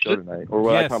on the show tonight, or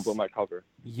will I Yes. kind of blow my cover?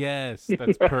 Yes,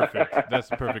 that's perfect. That's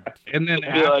perfect. And then Be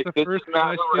ask like, the this first is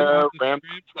Matt question. Moreau, of the Rams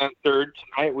script. Censored.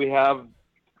 Tonight we have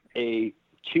a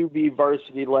QB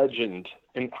varsity legend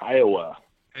in Iowa.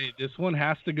 Hey, this one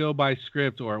has to go by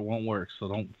script or it won't work. So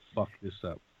don't fuck this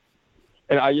up.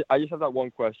 And I just have that one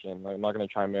question. I'm not going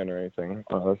to chime in or anything.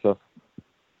 So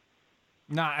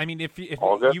Nah, I mean, if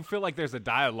All good? you feel like there's a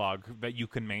dialogue that you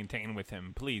can maintain with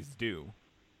him, please do.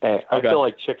 hey, I Okay. feel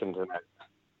like chicken tonight.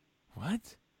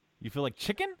 What? You feel like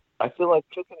chicken? I feel like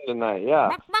chicken tonight. Yeah,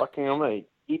 fucking, I'm gonna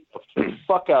eat the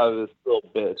fuck out of this little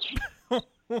bitch.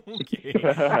 Okay.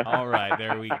 All right,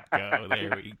 there we go.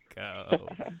 There we go. All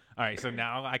right, so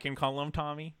now I can call him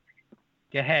Tommy.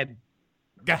 Go ahead.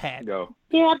 Go ahead. Go.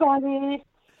 Yeah, buddy.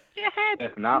 Go ahead.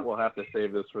 If not, we'll have to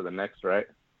save this for the next, right?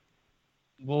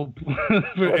 Well, for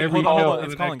Okay, every hold show on, for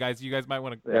it's the calling, next- guys. You guys might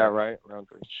want to. Yeah, right. Round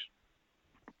 3.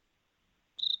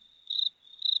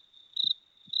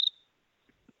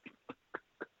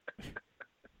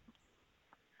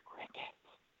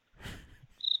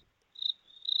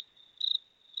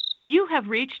 You have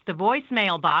reached the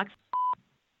voicemail box.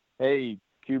 Hey,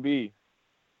 QB,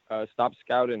 stop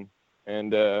scouting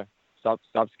and stop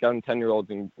scouting 10-year-olds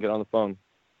and get on the phone.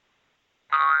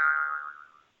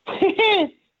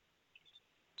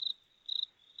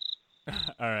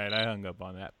 All right, I hung up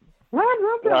on that. All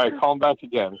right, call him back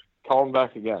again. Call him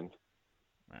back again.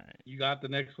 All right. You got the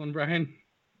next one, Brian?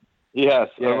 Yes,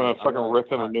 Yeah, I'm gonna fucking rip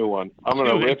him a new one. I'm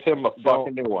gonna Do it. rip him a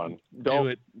fucking new one. Do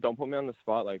it. Don't put me on the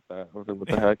spot like that. What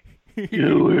the heck?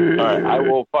 Do it. All right, I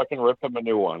will fucking rip him a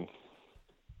new one.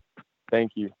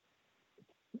 Thank you.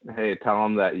 Hey, tell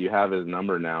him that you have his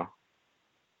number now.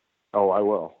 Oh, I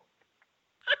will.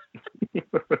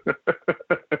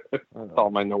 Tell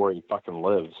him I know where he fucking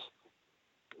lives.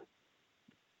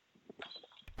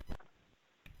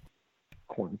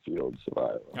 Cornfields of Iowa.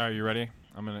 All right, you ready?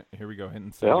 Here we go.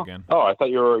 Hitting send Yeah? again. Oh, I thought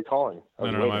you were already calling. I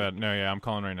was No, my waiting. bad. No, yeah, I'm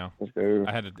calling right now. Let's go.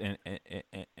 I had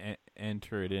to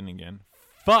enter it in again.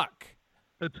 Fuck.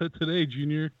 Today,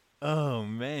 Junior. Oh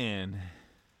man.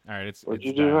 All right, What'd it's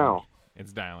you do dialing. now?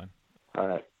 It's dialing. All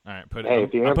right. All right, put Hey, it.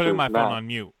 if the I'm putting answer my is phone Matt. on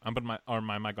mute. I'm putting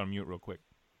my mic on mute real quick.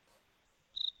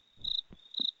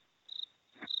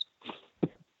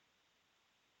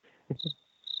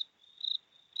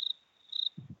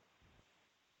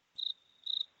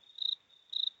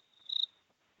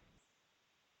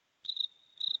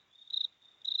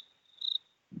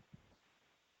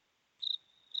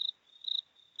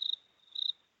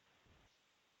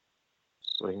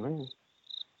 What do you mean?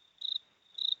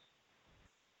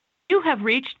 You have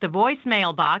reached the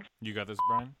voicemail box. You got this,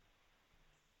 Brian?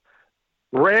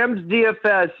 Rams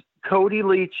DFS, Cody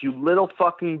Leach, you little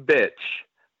fucking bitch.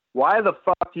 Why the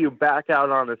fuck do you back out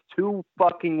on us 2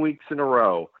 fucking weeks in a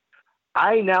row?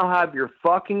 I now have your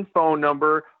fucking phone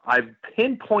number. I've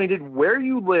pinpointed where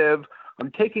you live.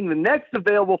 I'm taking the next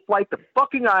available flight to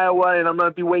fucking Iowa, and I'm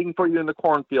going to be waiting for you in the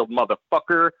cornfield,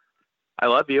 motherfucker. I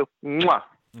love you. Mwah.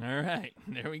 All right,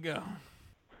 there we go.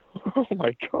 Oh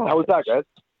my God. How was that, guys?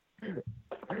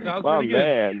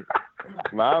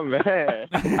 My man.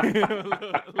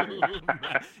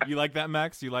 You like that,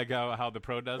 Max? You like how the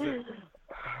pro does it?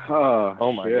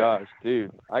 Oh my gosh, dude.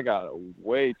 I got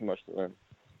way too much to learn.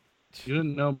 You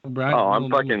didn't know Brian? I'm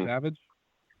fucking savage.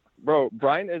 Bro,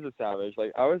 Brian is a savage.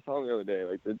 Like, I was telling the other day,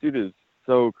 like, the dude is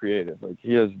so creative. Like,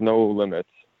 he has no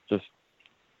limits. Just,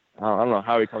 I don't know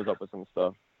how he comes up with some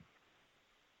stuff.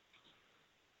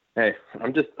 Hey,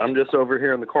 I'm just over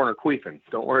here in the corner queefing.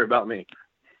 Don't worry about me.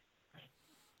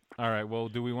 All right, well,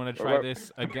 do we want to try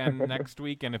this again next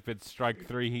week? And if it's strike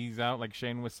 3, he's out, like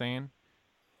Shane was saying?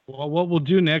 Well, what we'll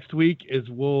do next week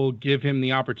is we'll give him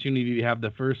the opportunity to have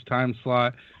the first time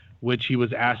slot, which he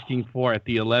was asking for at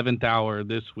the 11th hour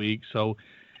this week. So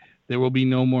there will be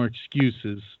no more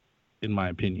excuses, in my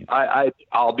opinion.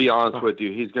 I'll be honest with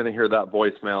you. He's going to hear that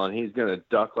voicemail, and he's going to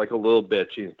duck like a little bitch.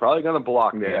 He's probably going to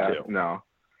block me, too. No,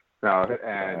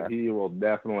 and he will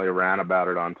definitely rant about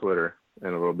it on Twitter,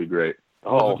 and it'll be great.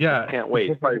 Oh, yeah. Can't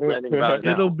wait. Probably ranting about it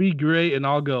now. It'll be great, and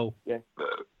I'll go. Yeah.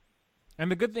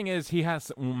 And the good thing is he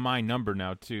has my number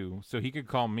now, too, so he could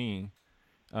call me.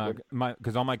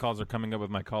 Because all my calls are coming up with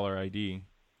my caller ID.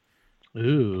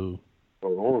 Ooh.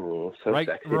 Oh, so right,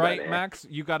 sexy, right, Max.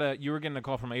 You were getting a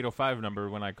call from 805 number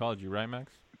when I called you, right,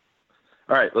 Max?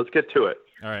 All right, let's get to it.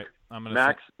 All right, I'm gonna.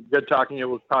 Max, good talking to you.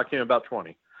 We'll talk to you in about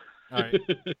 20. All right.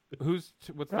 What's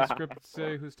the script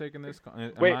say? Who's taking this call?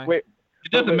 Wait.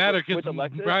 It doesn't matter because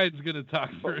Brian's gonna talk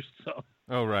first. So.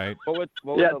 Oh right.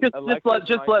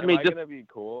 Just let me. Gonna be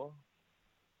cool.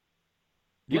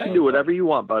 You can do whatever you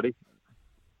want, buddy.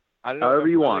 I don't know. However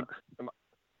you want.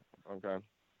 Okay.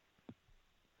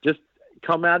 Just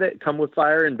come at it, come with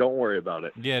fire, and don't worry about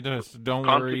it. Yeah, don't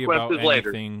worry about anything.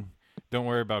 Later. Don't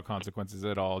worry about consequences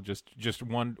at all. Just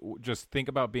think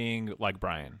about being like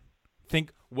Brian.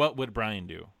 Think, what would Brian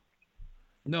do?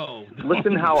 No.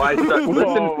 Listen how I start.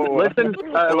 Listen.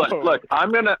 Look.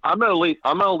 I'm gonna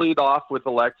lead off with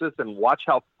Alexis and watch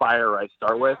how fire I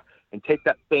start with, and take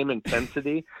that same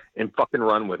intensity and fucking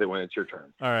run with it when it's your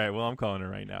turn. All right. Well, I'm calling her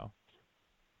right now.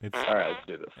 All right. Let's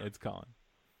do this. It's calling.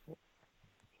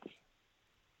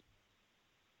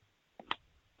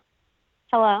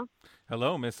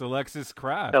 Hello, Miss Alexis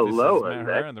Kraft. Hello, this is Matt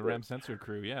Herrera and the Ram Censored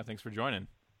crew. Yeah, thanks for joining.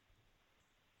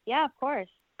 Yeah, of course.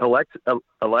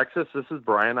 Alexis, this is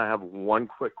Brian. I have one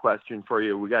quick question for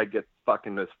you. We gotta get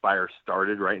fucking this fire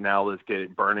started right now. Let's get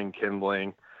it burning,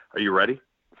 kindling. Are you ready?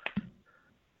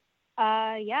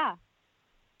 Yeah.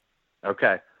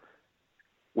 Okay.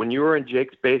 When you were in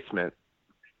Jake's basement,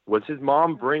 was his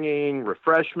mom bringing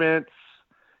refreshments?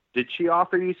 Did she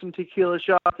offer you some tequila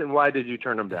shots, and why did you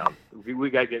turn them down? We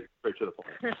got to get straight to the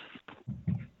point.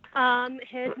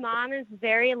 His mom is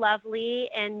very lovely,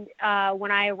 and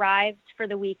when I arrived for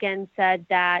the weekend, said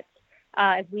that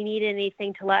if we needed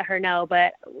anything to let her know,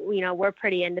 but, we're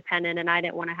pretty independent, and I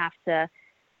didn't want to have to,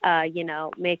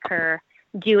 make her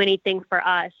do anything for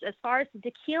us. As far as the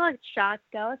tequila shots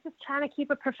go, I was just trying to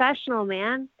keep it professional,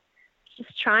 man.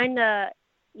 Just trying to,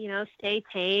 stay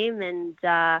tame and,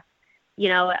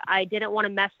 I didn't want to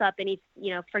mess up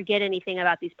forget anything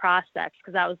about these prospects,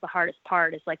 because that was the hardest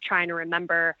part, is like trying to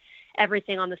remember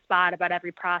everything on the spot about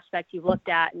every prospect you've looked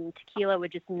at, and tequila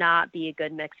would just not be a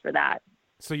good mix for that.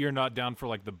 So you're not down for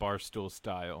like the Barstool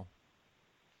style?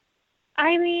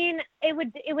 I mean, it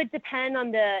would depend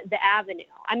on the avenue.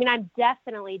 I mean, I'm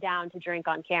definitely down to drink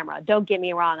on camera. Don't get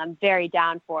me wrong. I'm very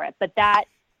down for it. But that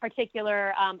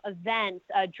particular event,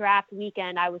 draft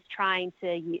weekend, I was trying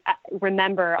to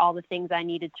remember all the things I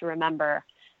needed to remember.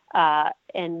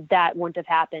 And that wouldn't have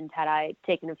happened had I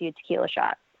taken a few tequila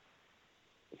shots.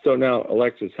 So now,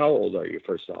 Alexis, how old are you,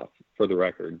 first off, for the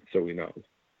record, so we know?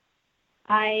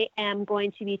 I am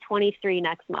going to be 23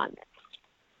 next month.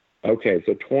 Okay,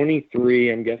 so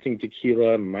 23, I'm guessing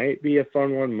tequila might be a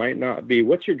fun one, might not be.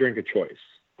 What's your drink of choice?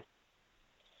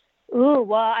 Ooh,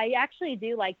 well, I actually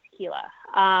do like tequila.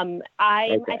 I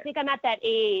think I'm at that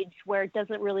age where it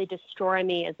doesn't really destroy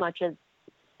me as much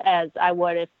as I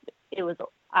would if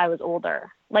I was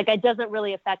older. Like, it doesn't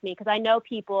really affect me, because I know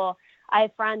I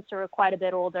have friends who are quite a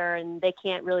bit older and they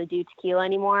can't really do tequila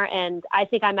anymore. And I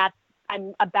think I'm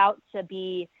about to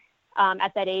be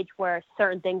at that age where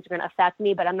certain things are going to affect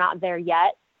me, but I'm not there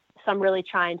yet. So I'm really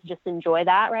trying to just enjoy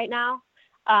that right now.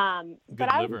 But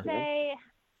I would say,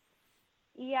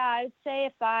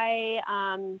 if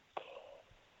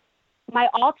my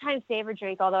all-time favorite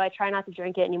drink, although I try not to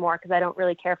drink it anymore because I don't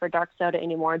really care for dark soda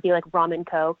anymore, would be like rum and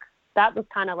Coke. That was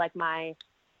kind of like my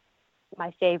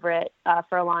my favorite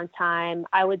for a long time.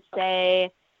 I would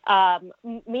say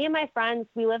me and my friends,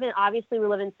 we live in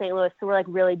St. Louis, so we're like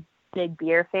really big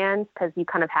beer fans because you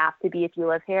kind of have to be if you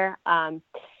live here.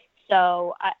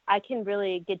 So I can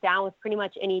really get down with pretty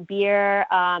much any beer.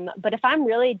 But if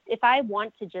I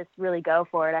want to just really go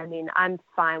for it, I mean, I'm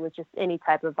fine with just any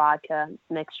type of vodka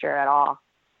mixture at all.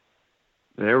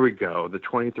 There we go. The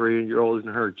 23-year-old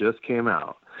in her just came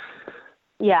out.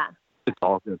 Yeah. It's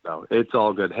all good though. It's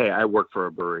all good. Hey, I work for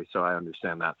a brewery, so I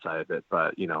understand that side of it.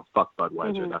 But fuck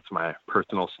Budweiser. Mm-hmm. That's my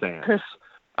personal stance.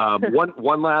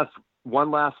 One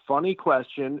last funny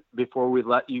question before we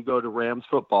let you go to Rams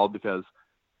football, because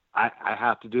I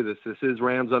have to do this. This is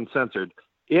Rams Uncensored.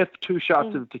 If 2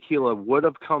 shots of tequila would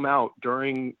have come out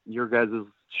during your guys'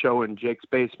 show in Jake's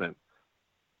basement,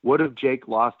 would have Jake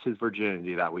lost his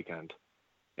virginity that weekend?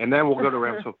 And then we'll go to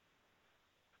Rams football.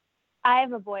 I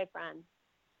have a boyfriend.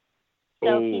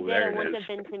 So he did, it wouldn't have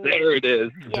been to me. There it is.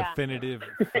 Yeah. Definitive,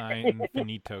 fine,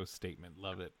 finito statement.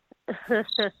 Love it.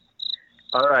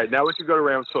 All right, now we can go to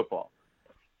Rams football.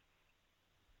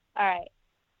 All right.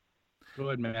 Go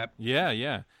ahead, Matt.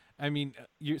 Yeah. I mean,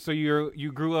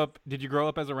 you grew up. Did you grow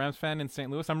up as a Rams fan in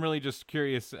St. Louis? I'm really just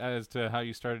curious as to how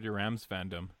you started your Rams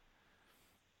fandom.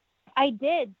 I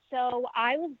did. So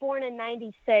I was born in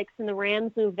 96 and the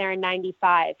Rams moved there in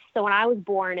 95. So when I was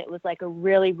born, it was like a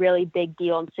really, really big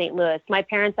deal in St. Louis. My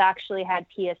parents actually had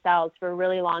PSLs for a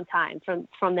really long time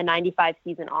from the 95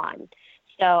 season on.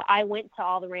 So I went to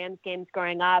all the Rams games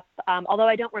growing up. Although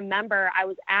I don't remember, I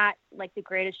was at like the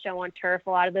Greatest Show on Turf, a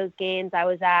lot of those games. I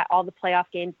was at all the playoff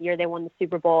games the year they won the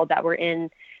Super Bowl that were in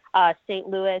St.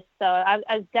 Louis. So I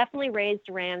was definitely raised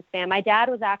a Rams fan. My dad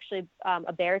was actually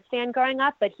a Bears fan growing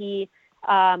up, but he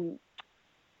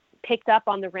picked up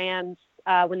on the Rams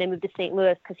when they moved to St.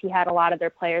 Louis because he had a lot of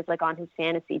their players like on his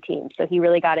fantasy team. So he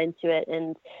really got into it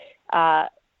and,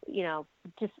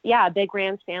 a big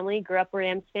Rams family, grew up a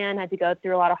Rams fan, had to go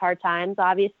through a lot of hard times,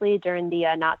 obviously, during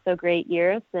the not so great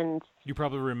years. And you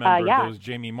probably remember those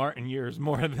Jamie Martin years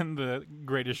more than the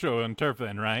Greatest Show on Turf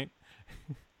then, right?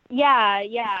 Yeah,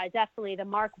 definitely. The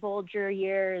Mark Bulger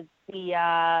years,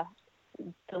 the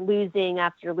losing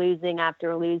after losing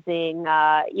after losing.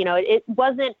 It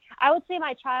wasn't, I would say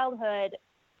my childhood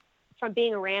from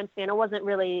being a Rams fan, it wasn't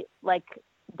really like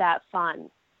that fun.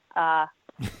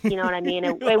 You know what I mean?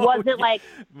 It wasn't like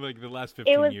the last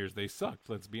 15 years they sucked,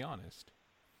 let's be honest.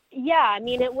 Yeah, I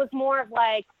mean, it was more of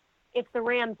like if the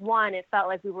Rams won, it felt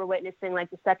like we were witnessing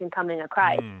like the second coming of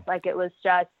Christ. Like it was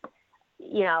just,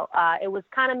 it was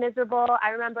kind of miserable. I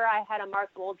remember I had a Mark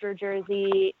Bulger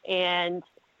jersey and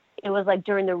it was like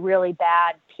during the really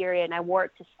bad period and I wore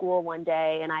it to school one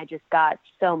day and I just got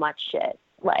so much shit.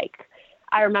 Like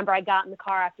I remember I got in the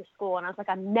car after school and I was like,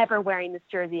 I'm never wearing this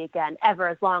jersey again, ever,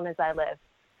 as long as I live.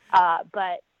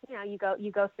 But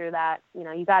you go through that,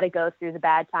 you got to go through the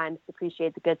bad times to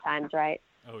appreciate the good times. Right.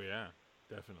 Oh yeah,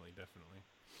 definitely.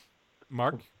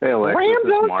 Mark. Hey, Alex, this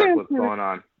is Mark. What's going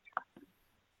on?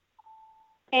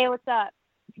 Hey, what's up?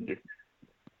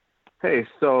 Hey,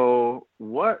 so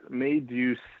what made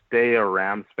you stay a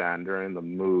Rams fan during the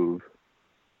move?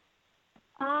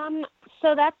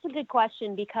 So that's a good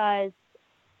question because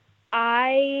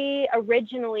when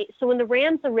the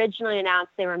Rams originally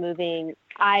announced they were moving,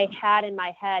 I had in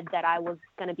my head that I was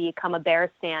going to become a Bears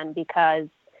fan because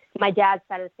my dad's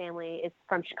side of the family is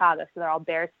from Chicago, so they're all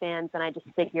Bears fans, and I just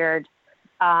figured,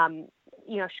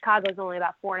 Chicago's only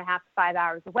about 4.5 to 5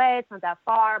 hours away. It's not that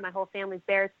far. My whole family's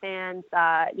Bears fans.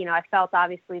 I felt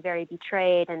obviously very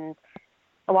betrayed and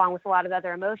along with a lot of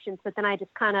other emotions. But then I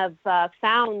just kind of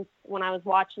found when I was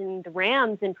watching the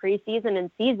Rams in preseason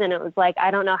and season, it was like,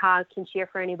 I don't know how I can cheer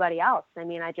for anybody else. I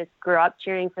mean, I just grew up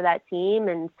cheering for that team.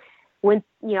 And when,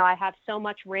 I have so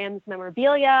much Rams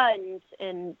memorabilia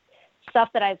and stuff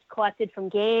that I've collected from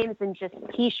games and just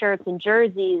T-shirts and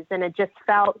jerseys. And it just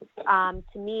felt, to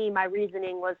me, my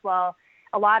reasoning was, well,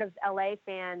 a lot of LA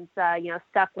fans,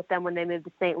 stuck with them when they moved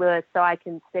to St. Louis, so I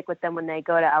can stick with them when they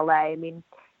go to LA. I mean,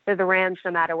 they're the Rams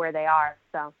no matter where they are.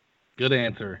 So. Good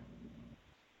answer.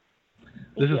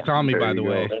 This is Tommy, by the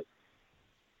way.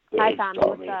 Hi, Tommy.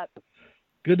 What's up?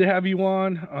 Good to have you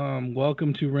on.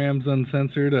 Welcome to Rams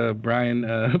Uncensored.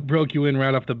 Brian broke you in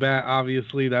right off the bat.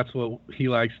 Obviously, that's what he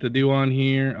likes to do on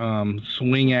here.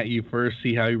 Swing at you first,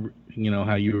 see how you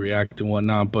react and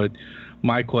whatnot. But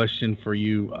my question for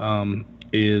you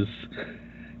is,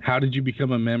 how did you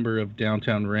become a member of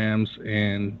Downtown Rams,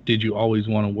 and did you always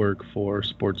want to work for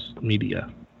sports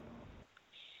media?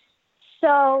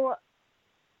 So,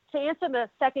 to answer the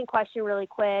second question really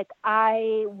quick,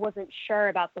 I wasn't sure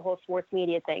about the whole sports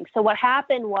media thing. So what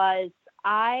happened was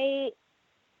I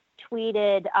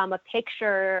tweeted a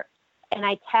picture and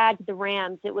I tagged the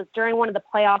Rams. It was during one of the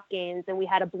playoff games, and we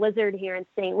had a blizzard here in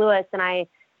St. Louis, and I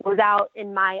was out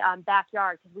in my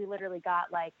backyard because we literally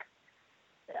got like,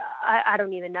 I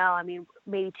don't even know. I mean,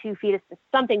 maybe 2 feet of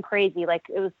something crazy. Like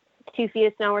it was 2 feet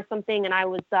of snow or something. And I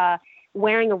was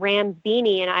wearing a Rams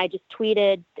beanie, and I just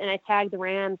tweeted and I tagged the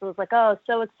Rams. I was like, oh,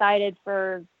 so excited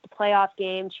for the playoff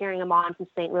game, cheering them on from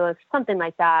St. Louis, something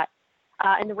like that.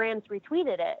 And the Rams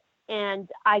retweeted it. And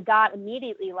I got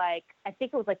immediately I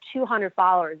think it was 200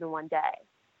 followers in one day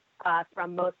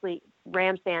from mostly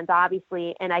Rams fans,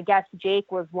 obviously. And I guess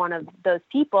Jake was one of those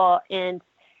people. And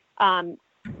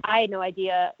I had no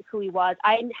idea who he was.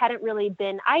 I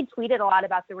tweeted a lot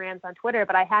about the Rams on Twitter,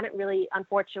 but I hadn't really,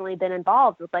 unfortunately, been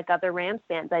involved with other Rams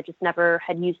fans. I just never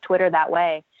had used Twitter that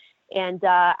way. And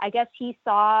I guess he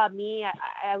saw me.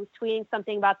 I was tweeting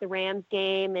something about the Rams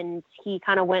game, and he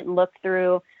kind of went and looked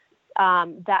through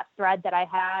that thread that I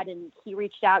had, and he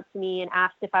reached out to me and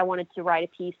asked if I wanted to write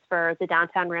a piece for the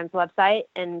Downtown Rams website.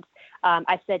 And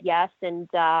I said yes. And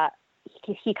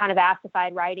he kind of asked if I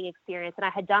had writing experience, and I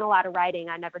had done a lot of writing.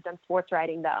 I'd never done sports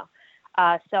writing though.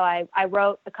 So I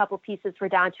wrote a couple pieces for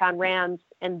Downtown Rams,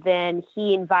 and then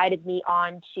he invited me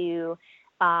on to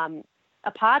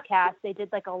a podcast. They did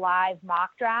a live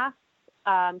mock draft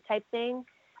type thing.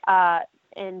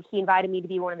 And he invited me to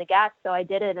be one of the guests. So I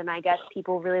did it, and I guess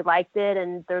people really liked it,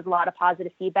 and there's a lot of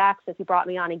positive feedback. So he brought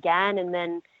me on again, and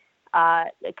then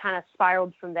it kind of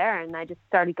spiraled from there, and I just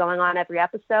started going on every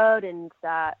episode, and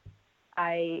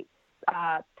I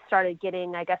started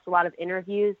getting, I guess, a lot of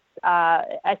interviews.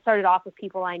 I started off with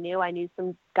people I knew. I knew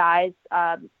some guys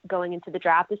going into the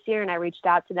draft this year, and I reached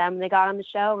out to them, and they got on the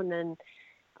show. And then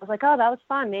I was like, oh, that was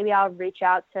fun. Maybe I'll reach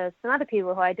out to some other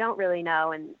people who I don't really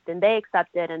know. And then they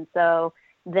accepted. And so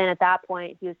then at that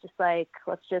point, he was just like,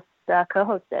 let's just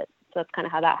co-host it. So that's kind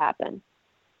of how that happened.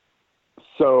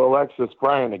 So, Alexis,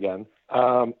 Brian again.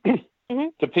 To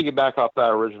piggyback off that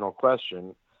original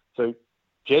question, so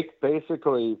Jake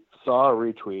basically saw a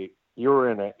retweet. You were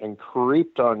in it and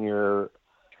creeped on your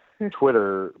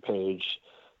Twitter page.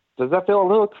 Does that feel a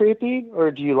little creepy,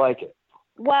 or do you like it?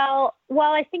 Well,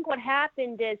 I think what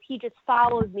happened is he just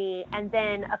followed me, and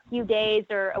then a few days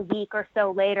or a week or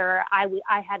so later, I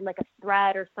had a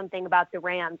thread or something about the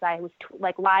Rams. I was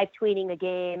live tweeting a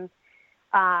game,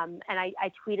 and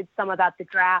I tweeted some about the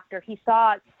draft, or he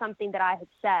saw something that I had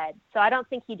said. So I don't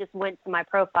think he just went to my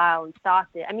profile and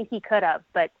stalked it. I mean, he could have,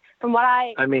 but from what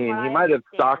he might have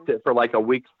stalked it for a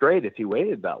week straight if he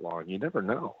waited that long. You never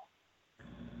know.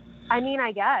 I mean,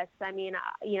 I guess. I mean,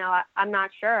 I'm not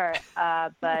sure,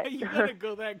 but you gotta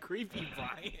go that creepy,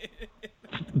 Brian.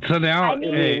 So now,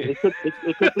 it could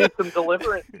be some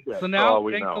deliverance. So now,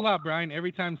 thanks a lot, Brian.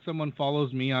 Every time someone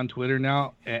follows me on Twitter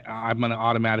now, I'm gonna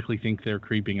automatically think they're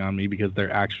creeping on me because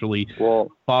they're actually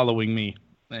following me.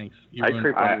 Thanks. I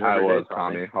was,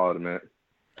 Tommy. I'll admit.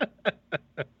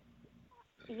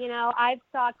 I've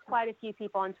stalked quite a few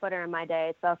people on Twitter in my day.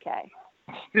 It's okay.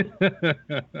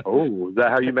 Oh, is that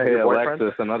how you met your boyfriend?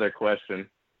 Alexis, another question.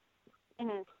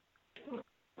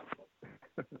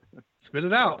 Spit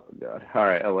it out. Oh, God. All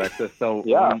right, Alexis. So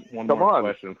one more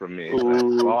question from me.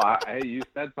 Ooh. Well, you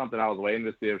said something. I was waiting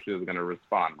to see if she was going to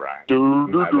respond, Brian.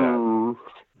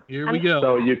 Here we go.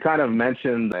 So you kind of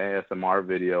mentioned the ASMR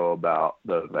video about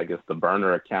the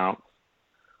burner accounts.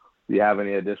 Do you have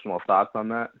any additional thoughts on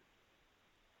that?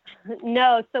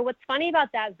 No. So what's funny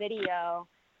about that video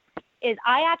is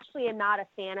I actually am not a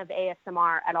fan of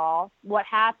ASMR at all. What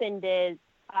happened is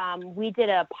we did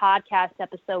a podcast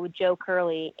episode with Joe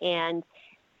Curley, and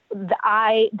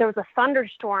there was a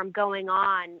thunderstorm going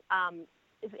on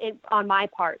my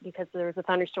part because there was a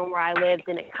thunderstorm where I lived,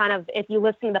 and it kind of, if you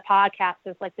listen to the podcast,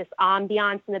 there's this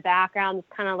ambiance in the background. It's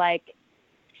kind of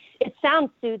it sounds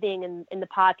soothing in the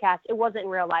podcast. It wasn't in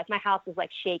real life. My house was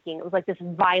shaking. It was this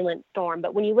violent storm.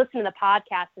 But when you listen to the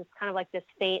podcast, it's kind of this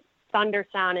faint thunder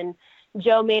sound, and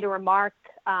Joe made a remark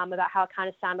about how it kind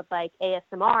of sounded like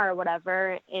ASMR or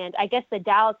whatever. And I guess the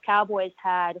Dallas Cowboys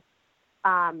had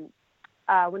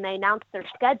when they announced their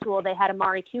schedule, they had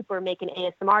Amari Cooper make an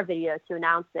ASMR video to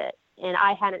announce it, and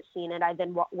I hadn't seen it. I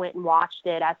then went and watched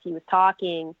it as he was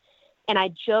talking, and I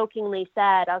jokingly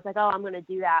said, I was like, oh, I'm going to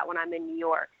do that when I'm in New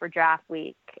York for draft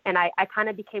week. And I kind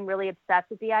of became really obsessed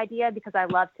with the idea because I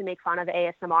love to make fun of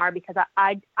ASMR because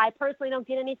I personally don't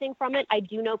get anything from it. I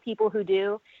do know people who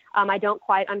do. I don't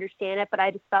quite understand it, but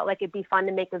I just felt like it'd be fun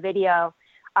to make a video.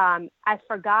 I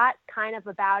forgot kind of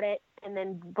about it. And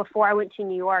then before I went to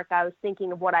New York, I was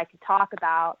thinking of what I could talk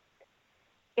about.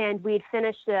 and we'd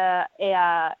finished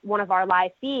one of our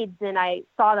live feeds, and I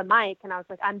saw the mic, and I was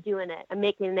like, I'm doing it. I'm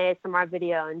making an ASMR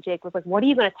video. And Jake was like, what are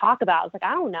you going to talk about? I was like,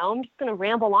 I don't know. I'm just going to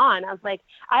ramble on. I was like,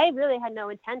 I really had no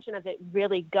intention of it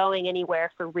really going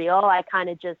anywhere for real. I kind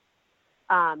of just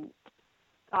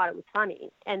thought it was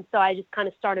funny. And so I just kind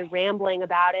of started rambling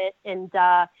about it. And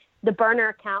the burner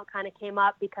account kind of came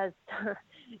up because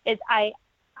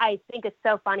I think it's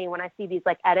so funny when I see these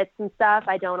like edits and stuff.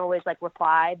 I don't always like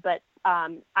reply, but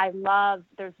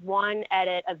there's one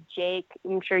edit of Jake,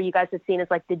 I'm sure you guys have seen,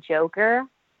 it's like the Joker.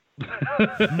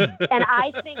 And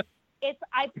I think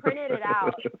I printed it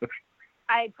out.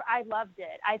 I loved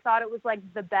it. I thought it was like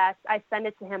the best. I send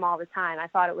it to him all the time. I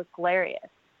thought it was hilarious.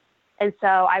 And so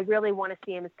I really want to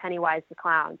see him as Pennywise the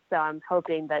Clown. So I'm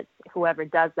hoping that whoever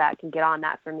does that can get on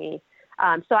that for me.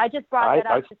 So I just brought that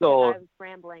up because I was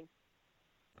rambling.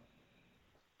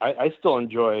 I still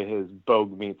enjoy his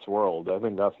Bogue Meets World. I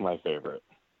think that's my favorite.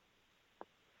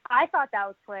 I thought that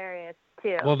was hilarious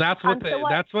too. Well, that's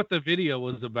what the video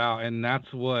was about, and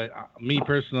that's what me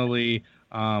personally,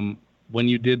 when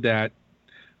you did that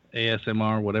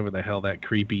ASMR, whatever the hell that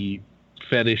creepy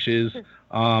fetish is,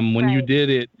 when you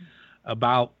did it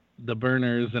about the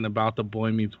burners and about the Boy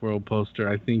Meets World poster,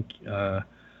 I think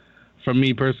from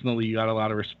me personally, you got a lot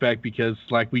of respect because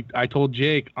I told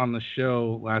Jake on the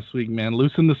show last week, man,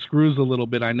 loosen the screws a little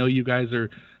bit. I know you guys are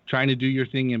trying to do your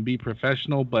thing and be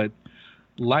professional, but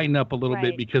lighten up a little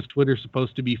bit because Twitter's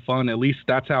supposed to be fun. At least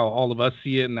that's how all of us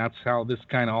see it. And that's how this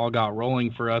kind of all got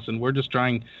rolling for us. And we're just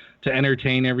trying to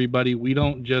entertain everybody. We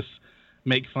don't just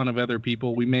make fun of other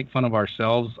people. We make fun of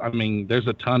ourselves. I mean, there's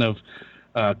a ton of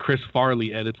Chris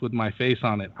Farley edits with my face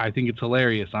on it. I think it's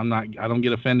hilarious. I don't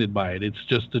get offended by it. It's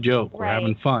just a joke. We're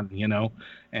having fun, you know,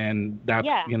 and that's,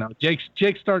 you know, Jake's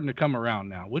starting to come around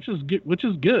now, which is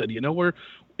good. You know,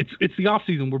 it's the off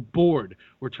season. We're bored.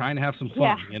 We're trying to have some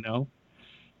fun, you know?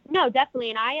 No,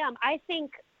 definitely. And I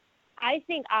think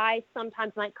I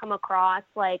sometimes might come across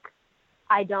like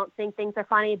I don't think things are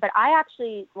funny, but I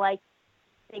actually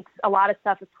think a lot of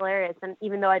stuff is hilarious. And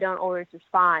even though I don't always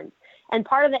respond. And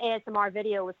part of the ASMR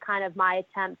video was kind of my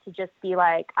attempt to just be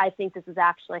like, I think this is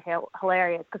actually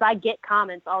hilarious. Because I get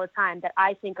comments all the time that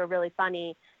I think are really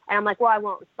funny. And I'm like, well, I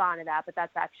won't respond to that, but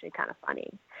that's actually kind of funny.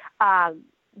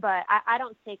 But I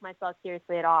don't take myself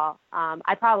seriously at all.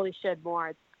 I probably should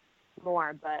more,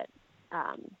 but...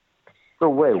 So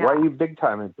wait, why are you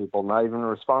big-timing people, not even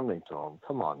responding to them?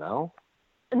 Come on now.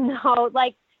 No,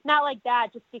 not like that,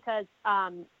 just because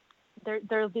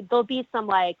there'll be some,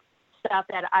 stuff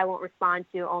that I won't respond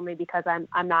to only because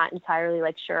I'm not entirely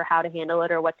sure how to handle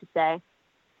it or what to say.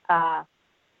 But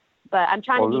I'm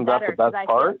trying to be better. Isn't that the best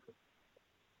part?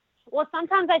 Well,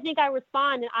 sometimes I think I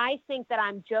respond and I think that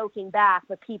I'm joking back,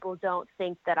 but people don't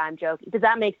think that I'm joking. Does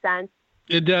that make sense?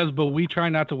 It does, but we try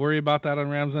not to worry about that on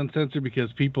Rams Uncensored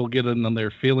because people get in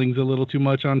their feelings a little too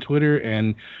much on Twitter,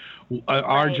 and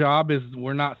our job is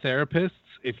we're not therapists.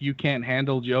 If you can't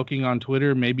handle joking on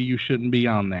Twitter, maybe you shouldn't be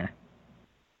on there.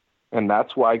 And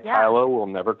that's why Kylo will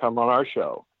never come on our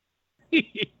show.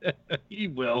 He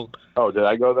will. Oh, did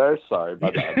I go there? Sorry,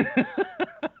 my bad.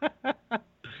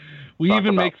 We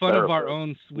even make fun of our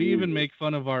own. We even make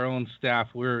fun of our own staff.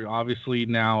 We're obviously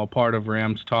now a part of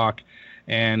Rams Talk,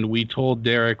 and we told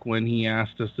Derek when he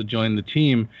asked us to join the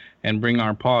team and bring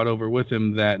our pod over with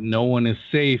him that no one is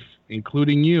safe,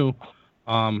 including you.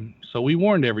 So we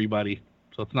warned everybody.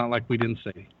 So it's not like we didn't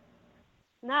say.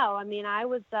 No, I mean I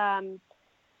was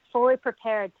fully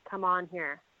prepared to come on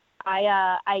here.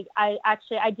 I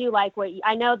actually do like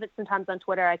I know that sometimes on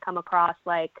Twitter I come across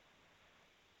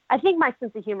I think my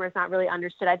sense of humor is not really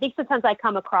understood. I think sometimes I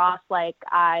come across like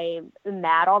I'm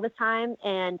mad all the time,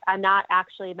 and I'm not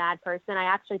actually a mad person. I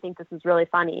actually think this is really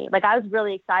funny. I was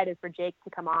really excited for Jake to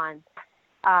come on.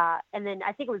 And then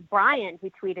I think it was Brian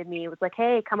who tweeted me. It was like,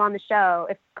 hey, come on the show.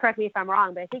 Correct me if I'm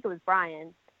wrong, but I think it was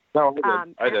Brian. No,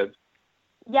 I did.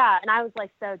 Yeah, and I was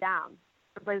so down.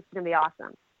 I was like, this is going to be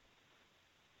awesome.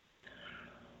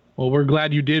 Well, we're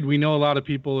glad you did. We know a lot of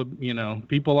people,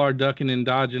 people are ducking and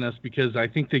dodging us because I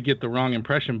think they get the wrong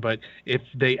impression. But if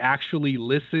they actually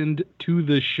listened to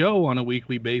the show on a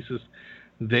weekly basis,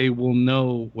 they will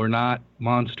know we're not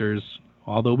monsters,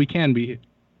 although we can be.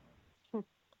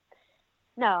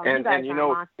 No, you guys are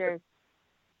monsters.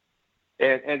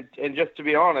 And just to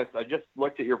be honest, I just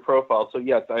looked at your profile. So,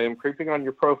 yes, I am creeping on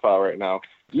your profile right now.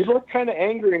 You look kind of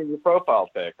angry in your profile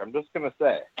pic. I'm just going to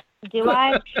say. Do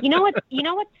I? You know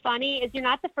what's funny is you're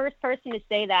not the first person to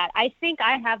say that. I think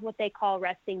I have what they call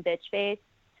resting bitch face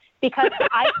because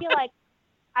I feel like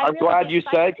I'm glad you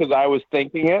said because I was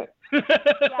thinking it.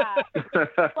 Yeah.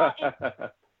 Well,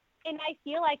 and I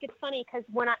feel like it's funny because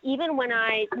even when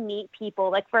I meet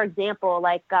people, like for example,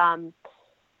 like well,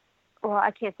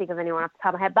 I can't think of anyone off the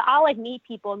top of my head, but I'll like meet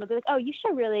people and they'll be like, oh, you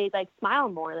should really like smile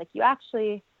more. Like you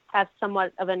actually have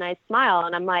somewhat of a nice smile.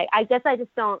 And I'm like, I guess I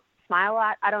just don't smile a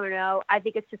lot. I don't know. I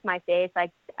think it's just my face. I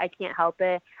can't help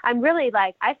it. I'm really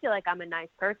like, I feel like I'm a nice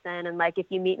person. And like, if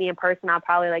you meet me in person, I'll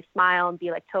probably like smile and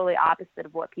be like totally opposite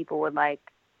of what people would like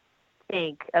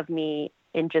think of me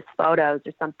in just photos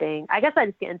or something. I guess I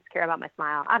just get insecure about my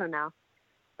smile. I don't know.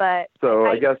 But so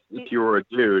I guess if you were a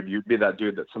dude, you'd be that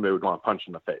dude that somebody would want to punch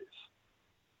in the face.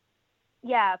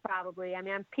 Yeah, probably. I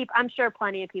mean, I'm sure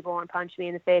plenty of people want to punch me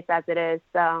in the face as it is.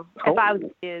 So if I was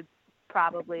a dude,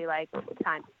 probably like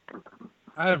time.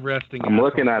 I have resting. I'm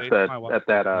looking at that. I'm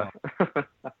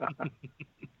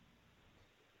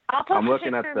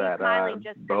looking at that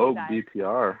Vogue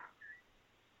DTR.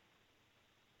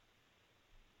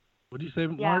 What did you say,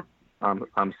 Mark?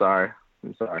 I'm sorry.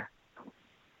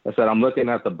 I said I'm looking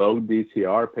at the Vogue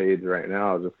DTR page right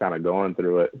now, just kind of going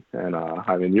through it, and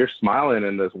I mean, you're smiling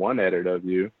in this one edit of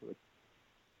you.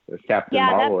 There's Captain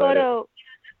Marvel. That photo. Edit.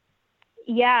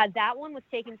 Yeah, that one was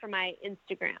taken from my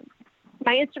Instagram.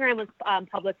 My Instagram was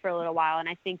public for a little while, and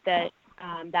I think that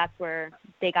that's where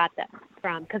they got that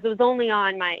from because it was only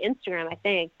on my Instagram, I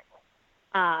think.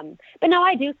 But no,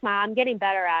 I do smile. I'm getting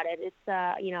better at it. It's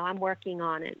I'm working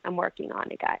on it.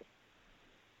 Guys.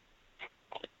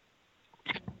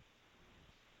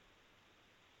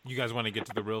 You guys want to get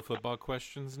to the real football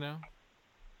questions now?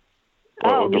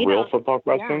 Oh, the real football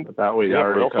question? Yeah. That we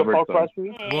already covered some.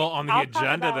 Well, on the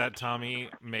agenda that Tommy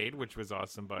made, which was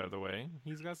awesome, by the way,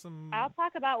 he's got some. I'll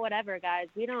talk about whatever, guys.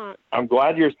 We don't. I'm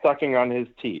glad you're sucking on his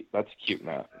teeth. That's cute,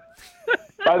 Matt.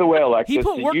 By the way, Alexis, he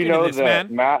put work into this,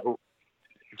 man.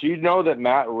 Do you know that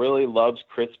Matt really loves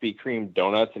Krispy Kreme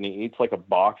donuts and he eats like a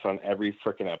box on every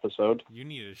freaking episode? You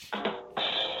need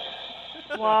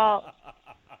Well,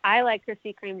 I like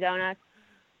Krispy Kreme donuts,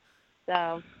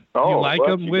 so. Do you like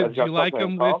them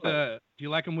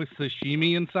with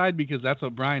sashimi inside? Because that's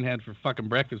what Brian had for fucking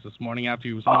breakfast this morning after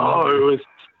he was home. Oh, it was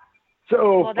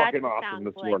so fucking awesome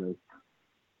this morning.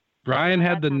 Brian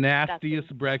had the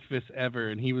nastiest breakfast ever,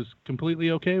 and he was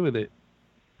completely okay with it.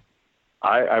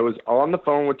 I was on the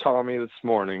phone with Tommy this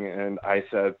morning, and I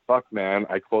said, fuck, man,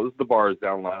 I closed the bars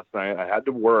down last night. I had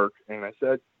to work, and I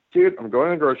said, dude, I'm going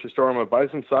to the grocery store. I'm going to buy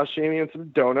some sashimi and some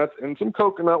donuts and some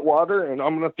coconut water, and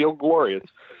I'm going to feel glorious.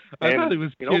 I thought he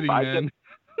was kidding, man.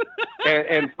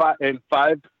 and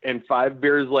five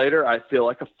beers later, I feel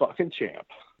like a fucking champ.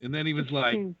 And then he was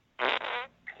like...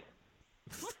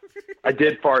 I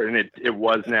did fart, and it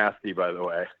was nasty, by the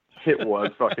way. It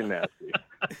was fucking nasty.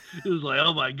 It was like,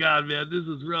 oh my god, man, this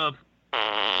is rough.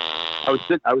 I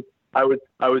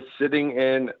was sitting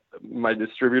in my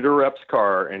distributor rep's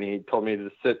car, and he told me to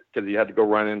sit because he had to go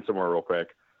run in somewhere real quick.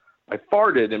 I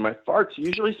farted, and my farts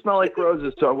usually smell like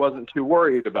roses, so I wasn't too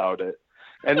worried about it.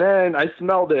 And then I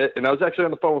smelled it, and I was actually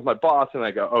on the phone with my boss, and I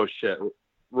go, oh shit,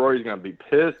 Rory's gonna be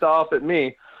pissed off at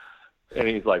me. And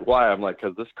he's like, why? I'm like,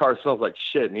 because this car smells like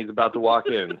shit, and he's about to walk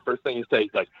in. First thing you say,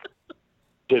 he's like,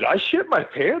 did I shit my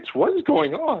pants? What is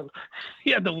going on?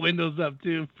 He had the windows up,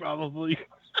 too, probably.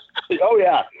 Oh,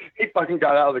 yeah. He fucking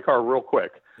got out of the car real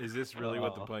quick. Is this really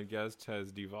what the podcast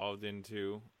has devolved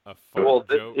into? A fart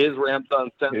joke? This is Rams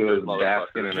Uncensored,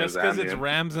 motherfucker. Just because it's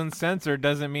Rams Uncensored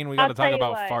doesn't mean we got to talk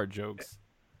about fart jokes.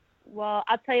 Well,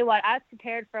 I'll tell you what. I was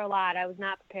prepared for a lot. I was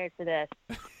not prepared for this.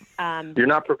 You're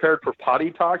not prepared for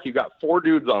potty talk? You got 4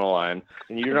 dudes on the line,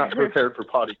 and you're not prepared for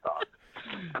potty talk.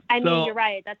 I mean, you're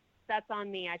right. That's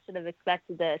on me. I should have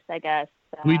expected this, I guess.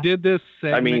 We did this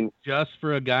segment just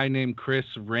for a guy named Chris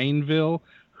Rainville,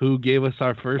 who gave us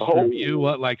our first review,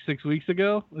 like 6 weeks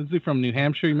ago? Was he from New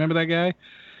Hampshire? You remember that guy?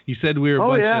 He said we were a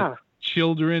bunch of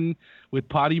children with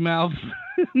potty mouths.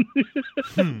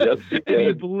 Yes, and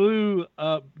he blew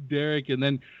up Derek, and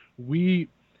then we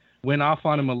went off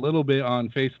on him a little bit on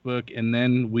Facebook, and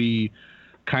then we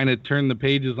kind of turned the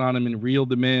pages on him and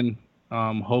reeled him in,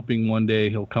 hoping one day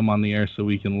he'll come on the air so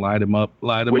we can light him up.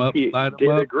 Which he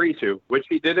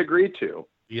did agree to.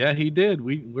 Yeah, he did.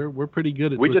 We're pretty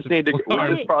good at. We just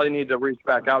probably need to reach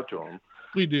back out to him.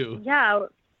 We do. Yeah.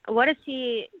 What if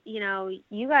he?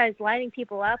 You guys lighting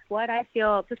people up? What I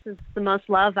feel this is the most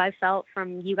love I felt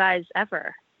from you guys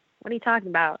ever. What are you talking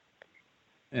about?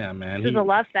 Yeah, man. This is a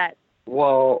love fest.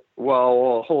 Well,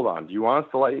 hold on. Do you want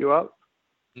us to light you up?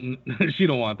 She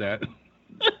don't want that.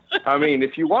 I mean,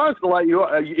 if you want us to light you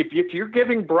up, if you're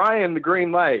giving Brian the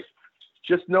green light,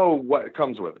 just know what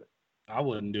comes with it. I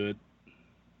wouldn't do it.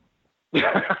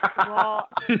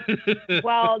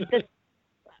 Well,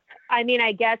 I mean,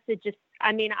 I guess it just.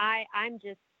 I mean, I'm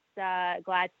just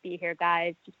glad to be here,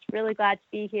 guys. Just really glad to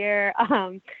be here.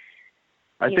 I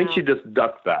think she just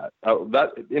ducked that.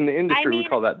 That in the industry we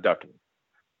call that ducking.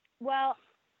 Well,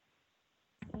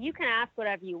 you can ask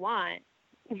whatever you want,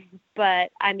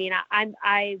 but I mean,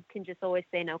 I can just always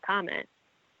say no comment.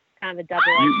 Kind of a double.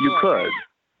 You could.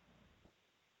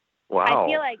 Wow. I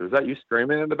feel like, is that you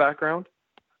screaming in the background?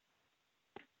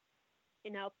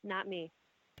 Nope, not me.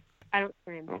 I don't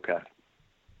scream. Okay.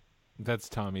 That's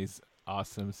Tommy's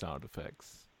awesome sound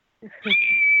effects.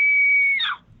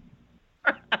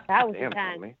 That was Damn,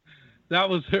 intense. Tommy. That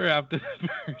was her after the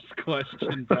first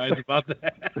question, guys, about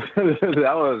that.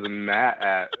 That was Matt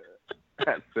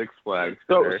at Six Flags.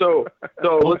 So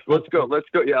let's go.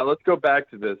 Yeah, let's go back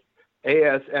to this.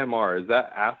 ASMR, is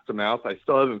that ass to mouth? I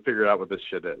still haven't figured out what this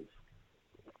shit is.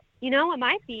 You know, it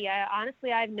might be.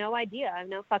 Honestly, I have no idea. I have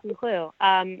no fucking clue.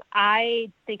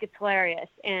 I think it's hilarious,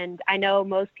 and I know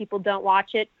most people don't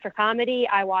watch it for comedy.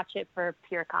 I watch it for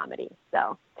pure comedy.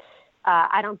 So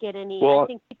I don't get any. Well, I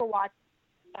think people watch.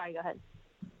 Sorry, go ahead.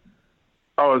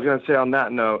 Oh, I was gonna say on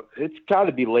that note, it's got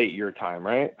to be late your time,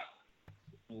 right?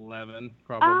 11,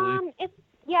 probably. It's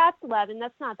 11.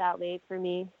 That's not that late for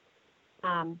me.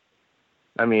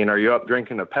 I mean, are you up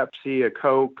drinking a Pepsi, a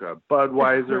Coke, a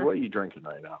Budweiser? What are you drinking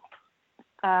right now?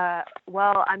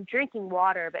 Well, I'm drinking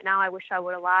water, but now I wish I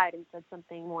would have lied and said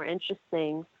something more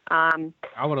interesting. I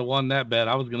would have won that bet.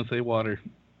 I was going to say water.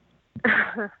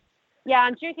 Yeah,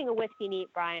 I'm drinking a whiskey neat,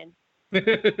 Brian.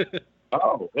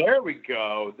 Oh, there we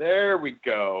go. There we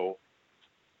go.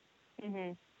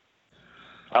 Mhm.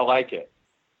 I like it.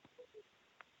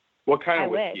 What kind I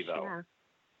of whiskey, wish, though?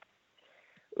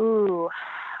 Yeah. Ooh.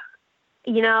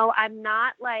 You know, I'm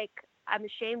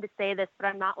ashamed to say this, but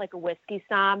I'm not like a whiskey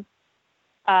snob.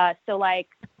 So like,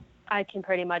 I think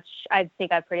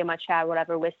I've pretty much had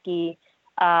whatever whiskey.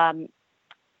 I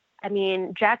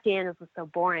mean, Jack Daniels was so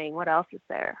boring. What else is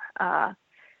there?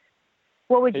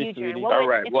 What would you drink? All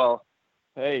right. Well,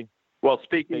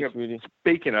 speaking of,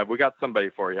 we got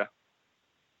somebody for you.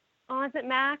 Oh, is it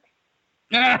Max?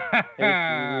 Hey,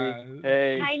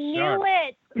 I knew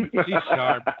it. She's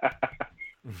sharp.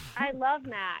 I love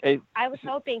Max. Hey, I was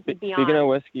hoping he'd be on. Speaking of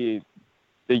whiskey,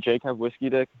 did Jake have whiskey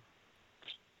dick?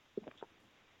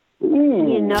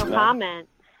 Ooh, no comment.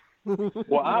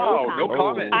 Wow, no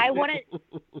comment. I wouldn't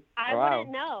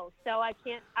know, so I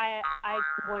can't. I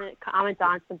wouldn't comment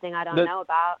on something I don't know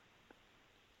about.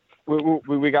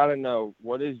 We gotta know,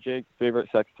 what is Jake's favorite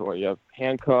sex toy? You have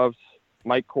handcuffs,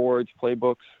 mic cords,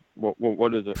 playbooks.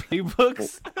 What is it?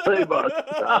 Playbooks. Playbooks.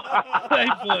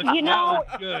 You know,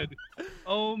 that was good.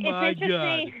 Oh my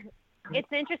god.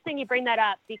 It's interesting you bring that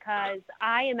up because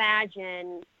I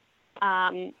imagine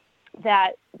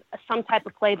that some type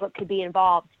of playbook could be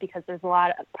involved because there's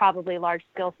probably a large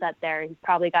skill set there. He's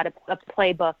probably got a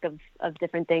playbook of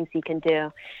different things he can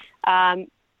do. I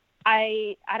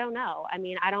don't know. I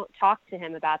mean, I don't talk to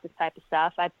him about this type of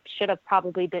stuff. I should have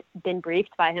probably been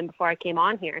briefed by him before I came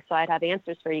on here, so I'd have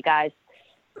answers for you guys.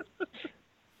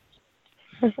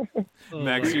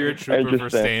 Max, you're a trooper for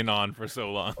staying on for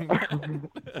so long.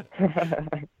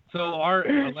 So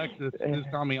Alexis, just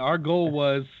tell me, our goal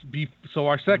was,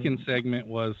 our second segment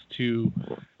was to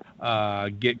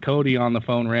get Cody on the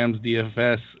phone, Rams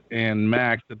DFS, and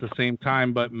Max at the same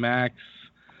time, but Max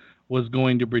was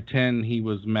going to pretend he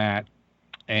was Matt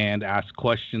and ask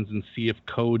questions and see if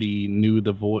Cody knew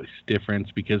the voice difference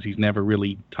because he's never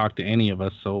really talked to any of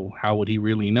us. So how would he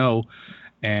really know?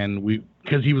 And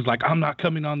because he was like, I'm not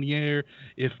coming on the air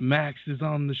if Max is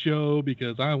on the show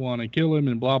because I want to kill him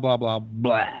and blah, blah, blah,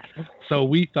 blah. So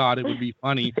we thought it would be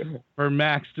funny for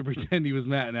Max to pretend he was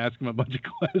Matt and ask him a bunch of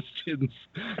questions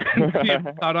and see if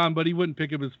he caught on, but he wouldn't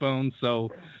pick up his phone.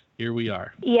 So here we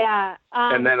are. Yeah.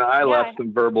 And then I left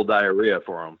some verbal diarrhea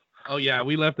for him. Oh, yeah.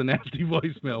 We left a nasty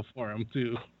voicemail for him,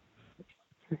 too.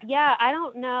 Yeah, I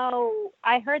don't know.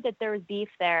 I heard that there was beef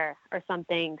there or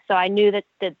something, so I knew that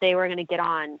they were going to get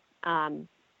on.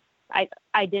 I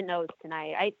didn't know it was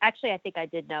tonight. I think I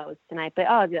did know it was tonight, but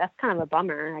that's kind of a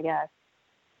bummer, I guess.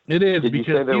 It is Did because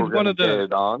you say they he's were going to get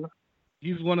it on?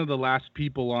 He's one of the last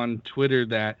people on Twitter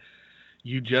that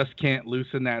you just can't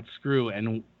loosen that screw,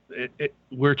 and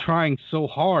we're trying so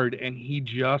hard, and he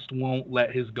just won't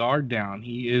let his guard down.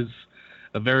 He is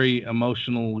a very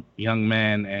emotional young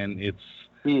man, and it's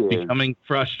becoming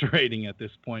frustrating at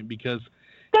this point because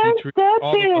he treats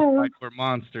all of us like we're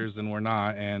monsters and we're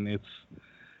not, and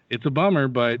it's a bummer.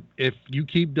 But if you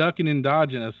keep ducking and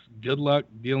dodging us, good luck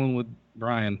dealing with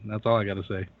Brian. That's all I got to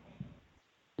say.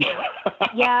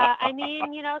 Yeah, I mean,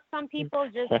 some people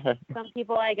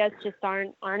I guess just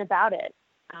aren't about it,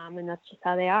 and that's just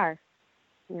how they are.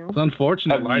 It's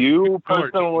unfortunate. Have you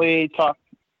personally talked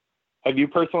Have you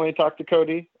personally talked to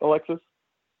Cody, Alexis?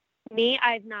 Me,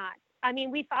 I've not. I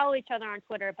mean, we follow each other on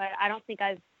Twitter, but I don't think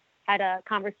I've had a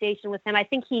conversation with him. I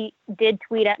think he did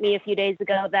tweet at me a few days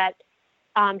ago that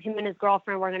him and his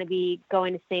girlfriend were going to be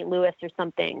going to St. Louis or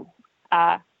something.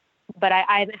 But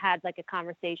I haven't had like a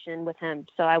conversation with him,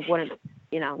 so I wouldn't,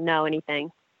 know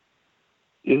anything.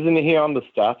 Isn't he on the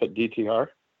staff at DTR?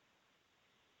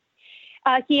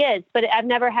 He is, but I've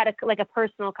never had a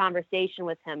personal conversation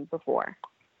with him before.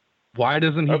 Why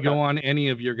doesn't he go on any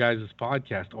of your guys'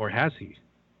 podcast, or has he?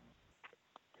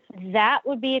 That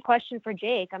would be a question for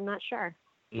Jake. I'm not sure.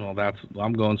 Well,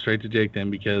 I'm going straight to Jake then,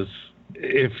 because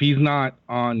if he's not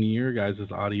on your guys'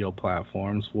 audio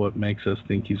platforms, what makes us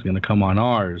think he's going to come on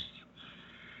ours?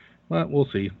 But we'll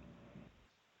see.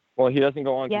 Well, he doesn't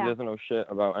go on because he doesn't know shit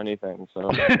about anything,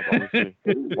 so that's obviously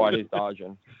why he's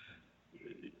dodging.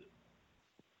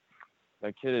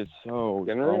 That kid is so...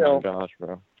 Oh, my gosh,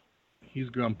 bro. He's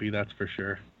grumpy, that's for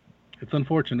sure. It's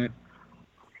unfortunate.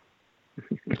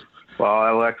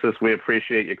 Well, Alexis, we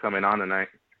appreciate you coming on tonight.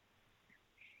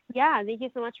 Yeah, thank you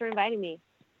so much for inviting me.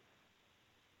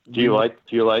 Do you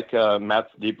like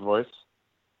Matt's deep voice?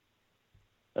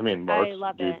 I mean,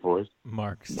 Mark's deep voice.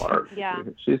 Mark. Yeah.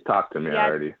 She's talked to me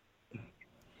already.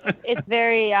 It's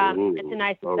very it's a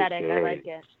nice aesthetic. Okay. I like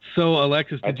it. So,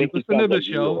 Alexis, did you listen to the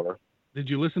show? Did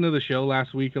you listen to the show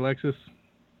last week, Alexis?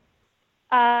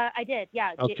 I did.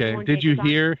 Yeah. Okay. Did you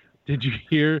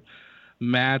hear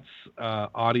Matt's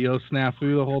audio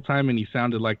snafu the whole time, and he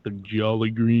sounded like the Jolly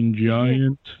Green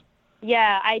Giant?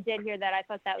 Yeah, I did hear that. I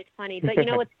thought that was funny. But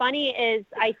what's funny is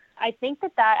I think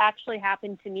that actually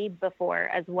happened to me before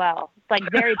as well, like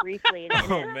very briefly in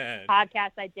a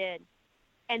podcast I did,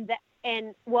 and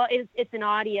it's an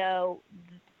audio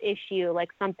issue, like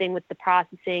something with the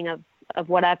processing of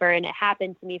whatever, and it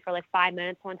happened to me for like 5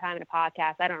 minutes one time in a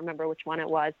podcast. I don't remember which one it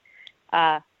was,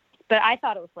 but I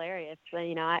thought it was hilarious. But,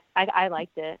 I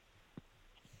liked it.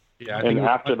 Yeah. And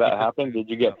after that happened, did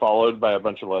you get followed by a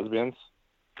bunch of lesbians?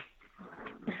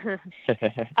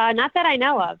 Not that I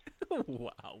know of.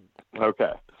 Wow.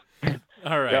 Okay.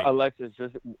 All right. Yeah, Alexis,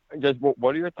 just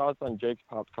what are your thoughts on Jake's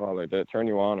pop collar? Did it turn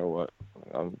you on or what?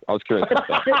 I was curious about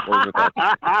that. What was your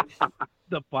thoughts?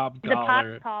 The pop collar. The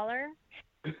pop collar.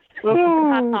 The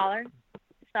pop collar.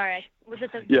 Sorry, was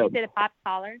it the? Yeah. You say the pop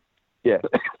collar? Yeah.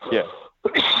 Yeah.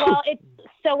 Well,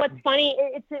 so what's funny?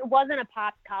 It wasn't a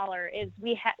pop collar.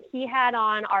 He had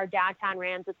on our Downtown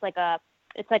Rams. It's like a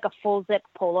full zip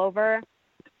pullover.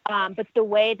 But the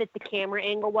way that the camera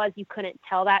angle was, you couldn't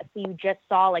tell that, so you just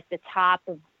saw like the top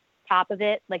of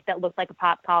it, like that looked like a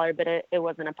pop collar, but it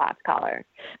wasn't a pop collar.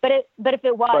 But if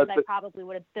it was, I probably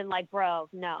would have been like, bro,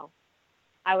 no.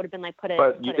 I would have been like, put it.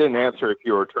 But you didn't answer if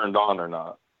you were turned on or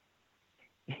not.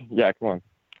 Yeah, come on.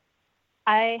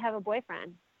 I have a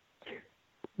boyfriend.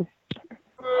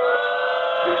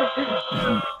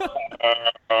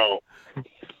 Oh.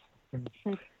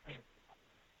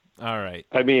 All right.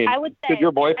 I mean, I would say,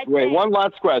 one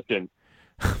last question.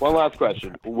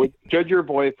 Should your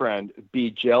boyfriend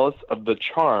be jealous of the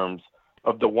charms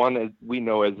of the one we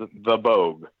know as the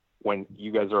Bogue when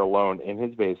you guys are alone in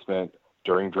his basement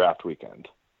during draft weekend?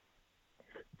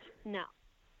 No.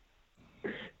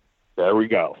 There we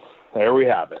go. There we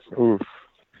have it. Oof.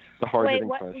 The hard Wait,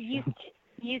 what?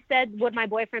 You said, would my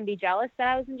boyfriend be jealous that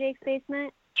I was in Jake's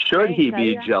basement? Should he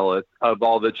be jealous of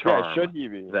all the charm? Yeah, should he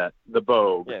be? That the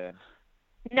Bogue. Yeah.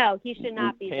 No, he should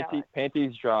not be jealous.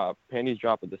 Panties drop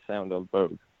at the sound of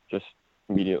Bogue, just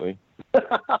immediately. So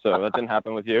that didn't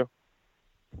happen with you?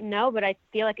 No, but I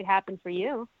feel like it happened for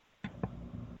you.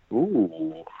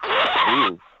 Ooh.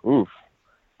 Oof.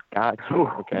 God.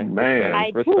 Okay.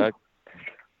 Man. Respect.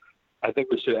 I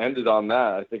think we should end it on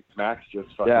that. I think Max just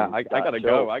fucking... Yeah, I gotta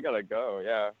go.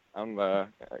 Yeah. I'm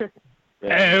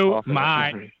oh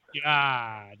my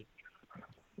God.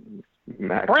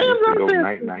 Max needs to go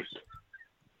night.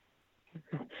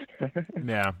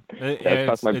 Yeah,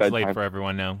 it's late for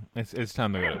everyone now. It's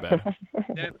time to go to bed.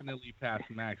 Definitely past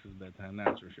Max's bedtime,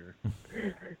 that's for sure.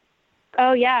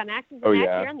 Oh yeah, Max is. Oh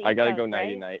yeah, you're on the I gotta East go Coast,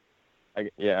 nighty right?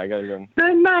 night. I gotta go.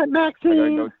 Good night, Maxine. I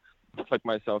gotta go tuck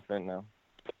myself in now.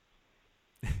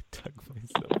 Tuck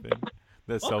myself in.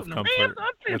 The self-comfort.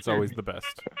 That's always the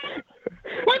best.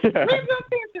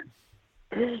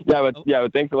 Yeah,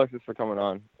 but thanks, Alexis, for coming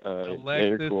on.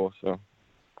 Alexis, you're cool. So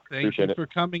thank you for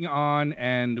coming on,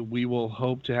 and we will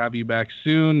hope to have you back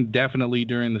soon, definitely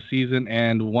during the season.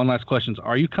 And one last question: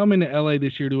 are you coming to LA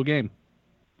this year to a game?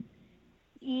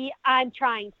 Yeah, I'm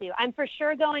trying to. I'm for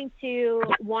sure going to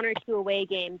 1 or 2 away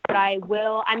games, but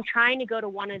I'm trying to go to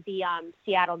one of the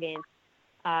Seattle games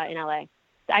in LA.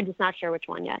 I'm just not sure which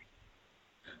one yet.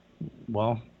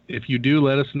 Well, if you do,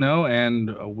 let us know,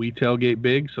 and we tailgate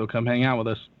big, so come hang out with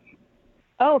us.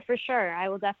 Oh, for sure. I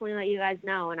will definitely let you guys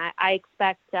know, and I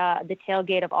expect the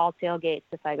tailgate of all tailgates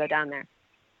if I go down there.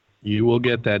 You will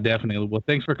get that, definitely. Well,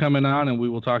 thanks for coming on, and we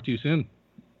will talk to you soon.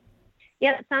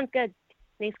 Yeah, that sounds good.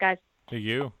 Thanks, guys. Thank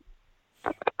you.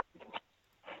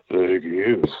 Thank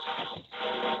you.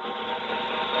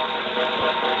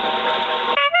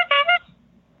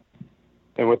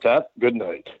 And with that, good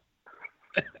night.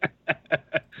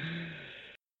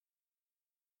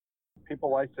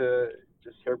 People like to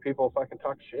just hear people fucking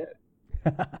talk shit.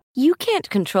 You can't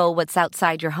control what's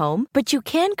outside your home, but you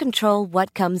can control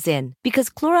what comes in.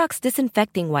 Because Clorox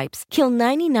disinfecting wipes kill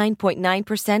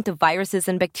 99.9% of viruses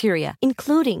and bacteria,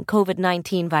 including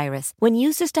COVID-19 virus, when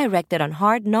used as directed on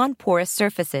hard, non-porous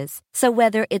surfaces. So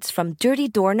whether it's from dirty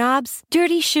doorknobs,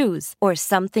 dirty shoes, or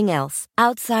something else,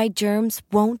 outside germs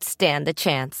won't stand a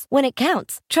chance. When it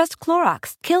counts, trust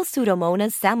Clorox. Kill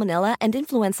Pseudomonas, Salmonella, and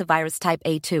influenza virus type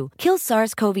A2. Kill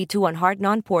SARS-CoV-2 on hard,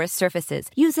 non-porous surfaces.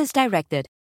 Use as directed.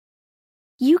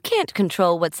 You can't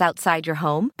control what's outside your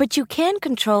home, but you can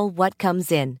control what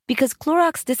comes in. Because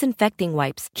Clorox disinfecting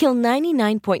wipes kill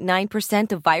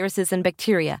 99.9% of viruses and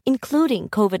bacteria, including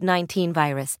COVID-19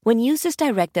 virus, when used as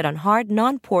directed on hard,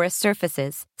 non-porous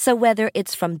surfaces. So whether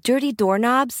it's from dirty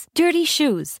doorknobs, dirty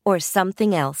shoes, or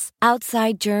something else,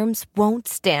 outside germs won't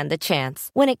stand a chance.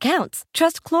 When it counts,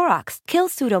 trust Clorox. Kill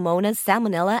Pseudomonas,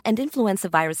 Salmonella, and influenza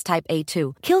virus type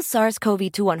A2. Kill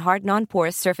SARS-CoV-2 on hard,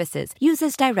 non-porous surfaces. Use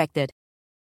as directed.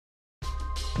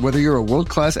 Whether you're a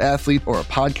world-class athlete or a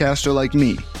podcaster like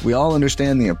me, we all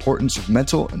understand the importance of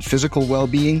mental and physical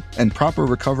well-being and proper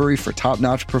recovery for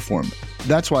top-notch performance.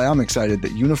 That's why I'm excited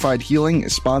that Unified Healing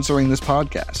is sponsoring this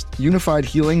podcast. Unified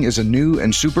Healing is a new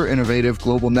and super innovative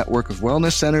global network of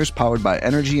wellness centers powered by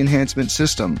Energy Enhancement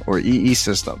System, or EE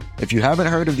System. If you haven't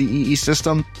heard of the EE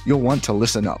System, you'll want to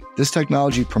listen up. This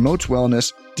technology promotes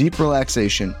wellness, deep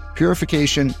relaxation,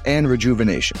 purification, and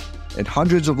rejuvenation. At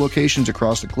hundreds of locations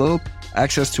across the globe,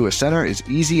 access to a center is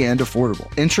easy and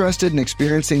affordable. Interested in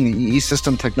experiencing the EE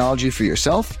System technology for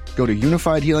yourself? Go to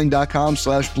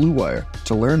unifydhealing.com/bluewire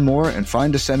to learn more and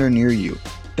find a center near you.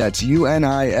 That's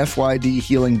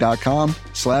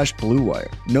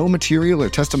unifydhealing.com/bluewire. No material or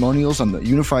testimonials on the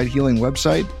Unified Healing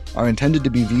website are intended to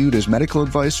be viewed as medical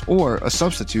advice or a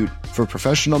substitute for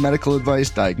professional medical advice,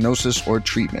 diagnosis, or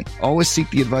treatment. Always seek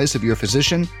the advice of your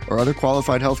physician or other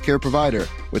qualified healthcare provider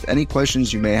with any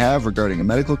questions you may have regarding a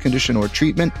medical condition or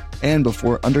treatment and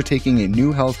before undertaking a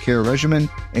new healthcare regimen,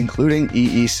 including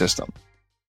EE System.